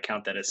don't know if I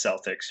count that as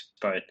Celtics,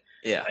 but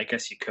Yeah. I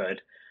guess you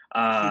could.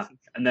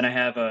 And then I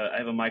have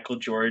a Michael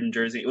Jordan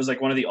jersey. It was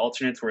like one of the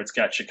alternates where it's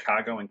got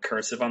Chicago in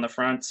cursive on the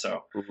front,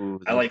 so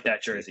I like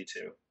that jersey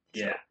too.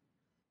 Yeah.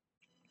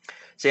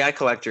 See, I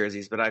collect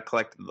jerseys, but I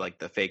collect like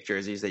the fake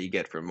jerseys that you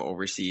get from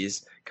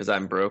overseas because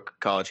I'm broke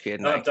college kid.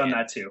 And I've done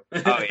that too.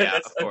 Oh yeah,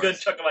 that's a good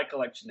chunk of my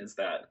collection is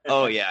that.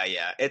 Oh yeah.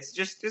 It's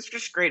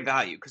just great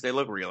value because they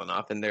look real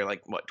enough, and they're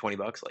like what, $20,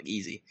 like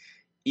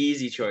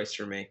easy choice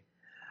for me.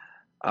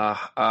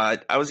 I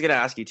was gonna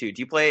ask you too.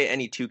 Do you play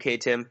any 2K,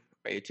 Tim?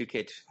 Are you a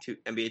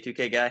NBA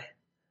 2K guy?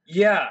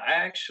 Yeah,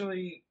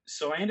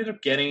 so I ended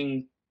up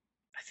getting,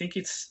 I think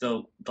it's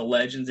the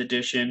Legends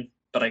edition,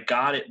 but I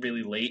got it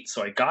really late,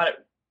 so I got it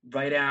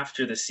right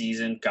after the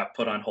season got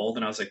put on hold,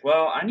 and I was like,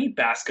 well, I need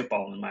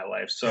basketball in my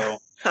life. So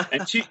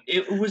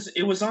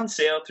it was on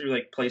sale through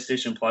like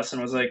PlayStation Plus, and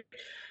I was like,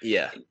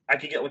 yeah, I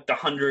could get like the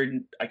 $100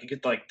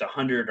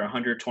 or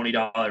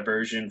 $120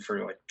 version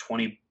for like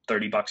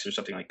 $20-$30 or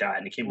something like that,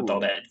 and it came with all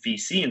that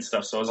VC and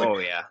stuff. So I was like, oh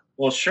yeah,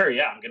 well, sure,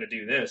 yeah, I'm gonna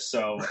do this.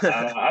 So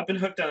I've been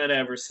hooked on it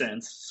ever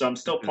since. So I'm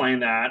still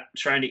playing that,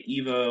 trying to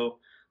Evo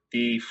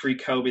the free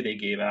Kobe they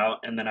gave out,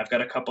 and then I've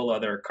got a couple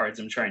other cards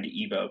I'm trying to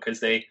Evo because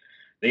they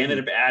ended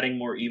up adding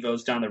more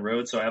Evos down the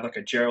road. So I have like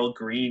a Gerald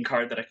Green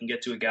card that I can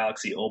get to a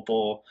Galaxy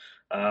Opal.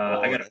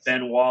 I got a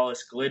Ben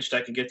Wallace glitched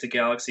I can get to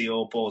Galaxy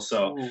Opal.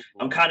 So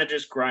I'm kind of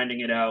just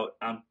grinding it out.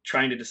 I'm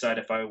trying to decide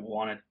if I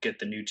want to get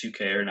the new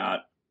 2K or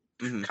not.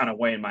 Kind of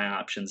weighing my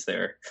options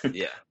there.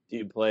 Yeah. Do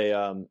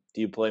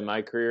you play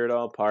My Career at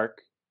all?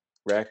 Park,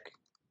 Rec?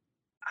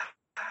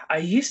 I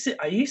used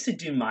to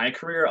do My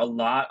Career a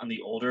lot on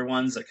the older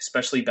ones, like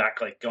especially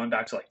going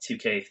back to like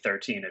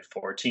 2K13 and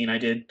 14. I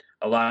did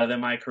a lot of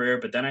them My Career,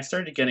 but then I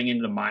started getting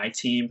into My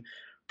Team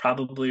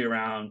probably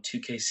around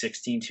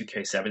 2K16,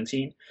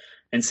 2K17,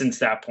 and since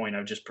that point,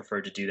 I've just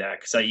preferred to do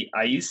that because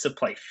I used to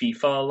play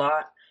FIFA a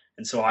lot,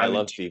 and so I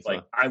love FIFA.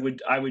 Like I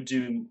would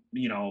do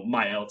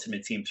My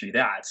Ultimate Team through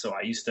that. So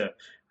I used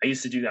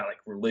to do that like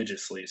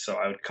religiously. So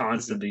I would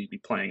constantly be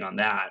playing on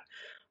that.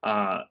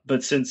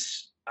 But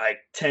since I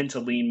tend to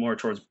lean more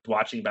towards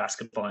watching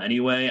basketball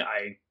anyway,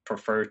 I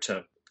prefer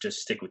to just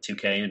stick with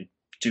 2K and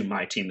do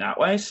My Team that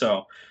way.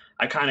 So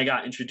I kind of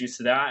got introduced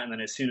to that, and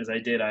then as soon as I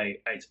did, I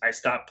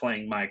stopped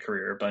playing My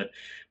Career. But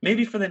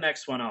maybe for the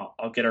next one,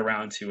 I'll get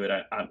around to it.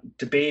 I'm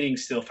debating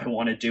still if I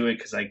want to do it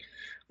because I'm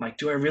like,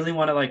 do I really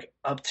want to like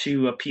up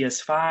to a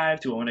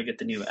PS5? Do I want to get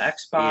the new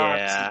Xbox?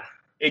 Yeah.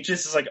 It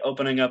just is like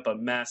opening up a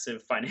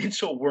massive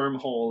financial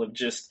wormhole of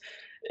just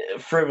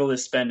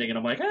frivolous spending, and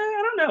I'm like, I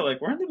don't know,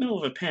 like we're in the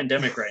middle of a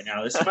pandemic right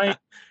now. This might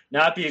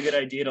not be a good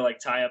idea to like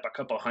tie up a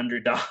couple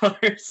 $100.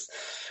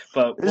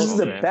 But this is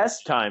the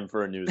best time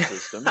for a new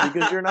system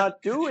because you're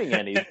not doing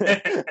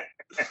anything.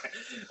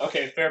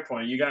 Okay, fair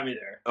point. You got me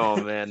there. Oh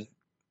man.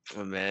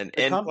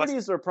 The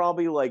companies are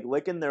probably like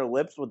licking their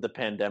lips with the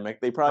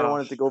pandemic. They probably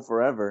want it to go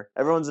forever.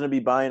 Everyone's going to be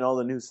buying all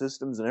the new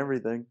systems and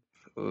everything.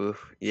 Ooh,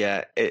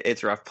 yeah,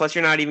 it's rough. Plus,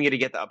 you're not even going to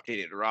get the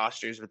updated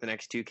rosters with the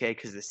next 2K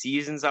because the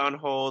season's on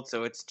hold.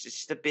 So it's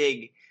just a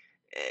big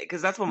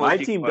because that's what My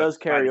Team does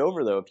carry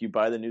over though. If you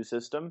buy the new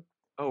system,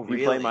 oh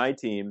really? You play My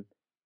Team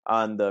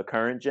on the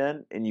current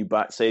gen, and you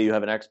say you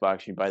have an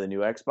Xbox, you buy the new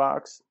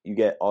Xbox, you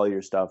get all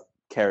your stuff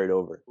carried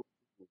over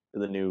to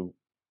the new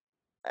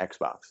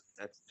Xbox.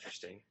 That's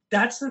interesting.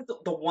 That's the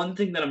one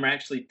thing that I'm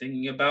actually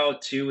thinking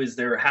about too is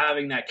they're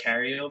having that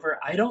carryover.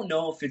 I don't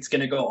know if it's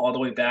going to go all the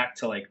way back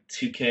to like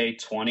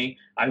 2K20.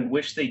 I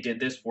wish they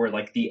did this where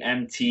like the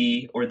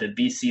MT or the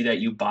VC that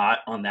you bought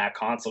on that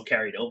console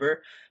carried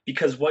over,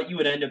 because what you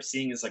would end up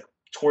seeing is like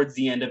towards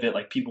the end of it,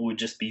 like people would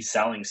just be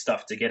selling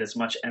stuff to get as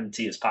much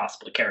MT as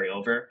possible to carry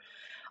over.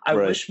 I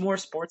wish more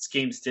sports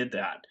games did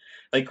that.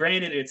 Like,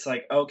 granted, it's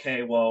like,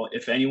 okay, well,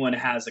 if anyone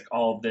has like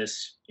all of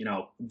this,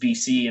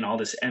 VC and all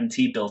this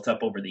MT built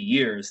up over the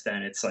years,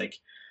 then it's like,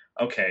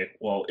 okay,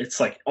 well, it's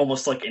like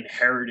almost like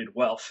inherited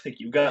wealth. Like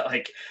you've got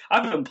like,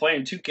 I've been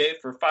playing 2K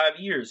for 5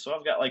 years, so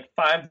I've got like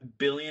 5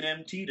 billion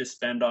MT to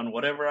spend on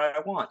whatever I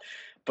want.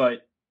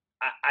 But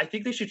I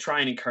think they should try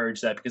and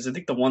encourage that, because I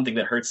think the one thing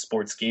that hurts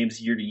sports games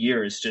year to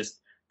year is just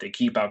they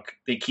keep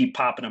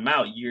popping them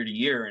out year to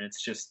year, and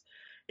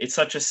it's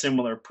such a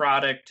similar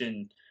product,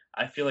 and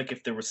I feel like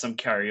if there was some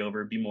carryover,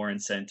 it'd be more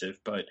incentive.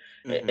 But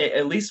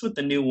at least with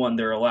the new one,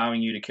 they're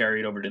allowing you to carry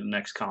it over to the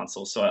next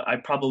console. So I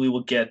probably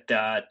will get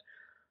that.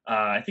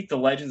 I think the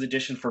Legends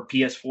Edition for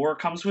PS4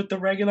 comes with the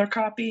regular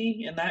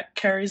copy, and that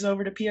carries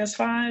over to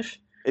PS5.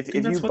 If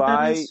you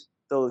buy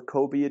the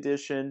Kobe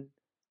Edition,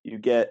 you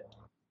get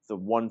the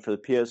one for the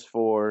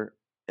PS4,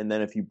 and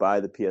then if you buy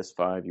the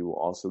PS5, you will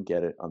also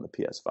get it on the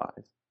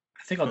PS5.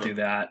 I think I'll do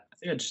that. I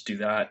think I'll just do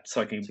that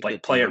so I can It's a like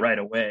good play it plan. right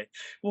away.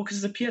 Well,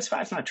 because the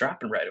PS5's not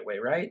dropping right away,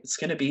 right? It's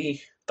gonna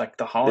be like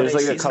the There's holiday like a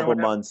season or couple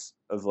whatever. months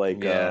of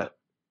like Yeah.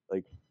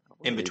 like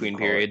what In do they between even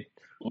call it?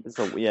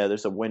 period.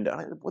 There's a window.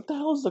 What the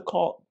hell is the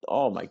call?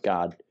 Oh my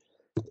god,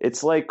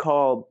 it's like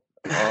called.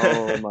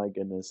 Oh my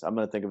goodness, I'm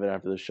gonna think of it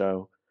after the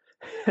show.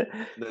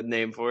 The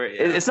name for it.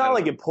 It's I not don't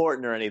like know.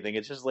 important or anything.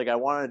 It's just like I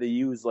wanted to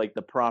use like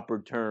the proper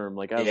term.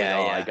 Like I was Yeah,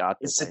 like, oh, I yeah. got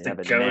this. Is it I the have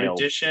it Goat nailed.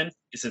 Edition?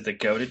 Is it the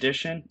Goat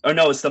Edition? Oh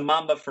no, it's the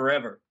Mamba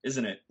Forever,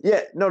 isn't it?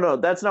 Yeah, no,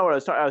 that's not what I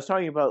was talking. I was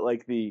talking about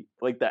like the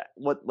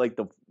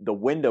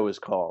window is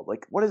called.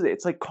 Like what is it?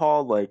 It's like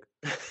called like.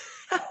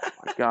 Oh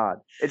my god,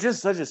 it's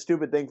just such a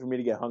stupid thing for me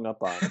to get hung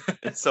up on.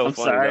 It's so I'm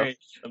funny sorry.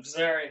 I'm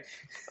sorry.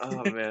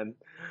 though. Oh man.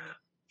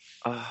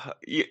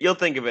 You'll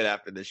think of it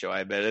after the show.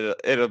 I bet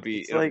it'll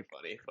be funny.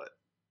 But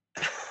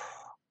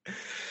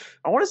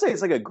I want to say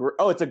it's like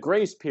it's a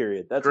grace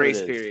period. That's grace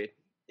what it is. period.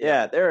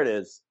 Yeah, there it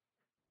is.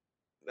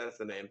 That's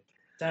the name.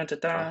 Dun, dun,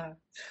 dun.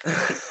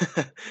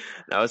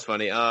 That was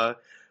funny. But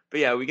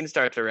yeah, we can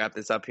start to wrap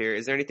this up here.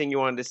 Is there anything you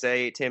wanted to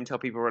say, Tim? Tell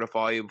people where to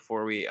follow you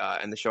before we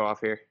end the show off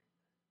here.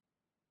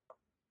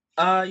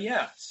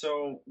 Yeah.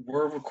 So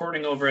we're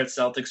recording over at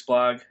Celtics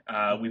blog.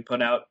 We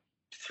put out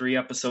 3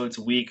 episodes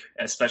a week,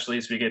 especially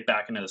as we get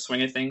back into the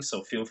swing of things.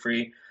 So feel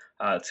free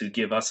to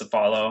give us a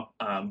follow.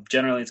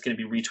 Generally, it's going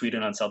to be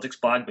retweeted on Celtics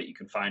blog, but you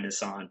can find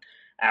us on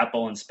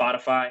Apple and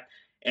Spotify.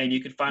 And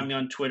you can find me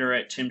on Twitter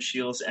at Tim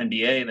Sheils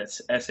NBA.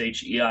 That's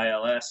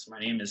Sheils. My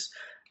name is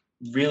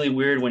really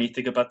weird when you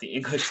think about the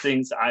English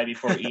things, I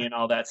before E and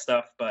all that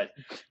stuff. But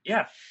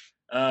yeah,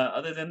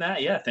 other than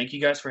that, yeah, thank you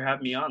guys for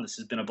having me on. This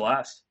has been a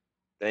blast.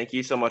 Thank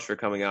you so much for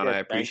coming on. Yeah, I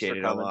thanks appreciate for it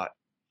a coming. lot.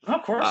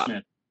 Of course,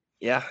 man.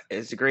 Yeah,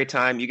 it's a great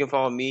time. You can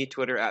follow me,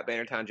 Twitter at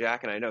Bannertown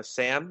Jack, and I know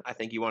Sam. I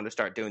think you wanted to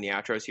start doing the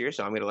outros here,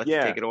 so I'm going to let you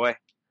take it away.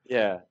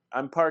 Yeah,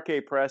 I'm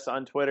Parquet Press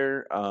on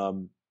Twitter.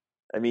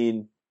 I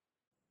mean,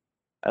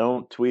 I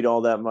don't tweet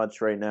all that much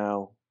right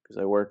now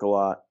because I work a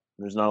lot.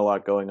 There's not a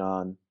lot going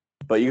on,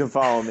 but you can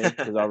follow me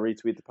because I'll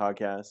retweet the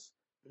podcast.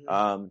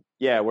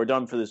 Yeah, we're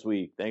done for this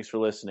week. Thanks for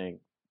listening.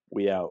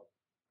 We out.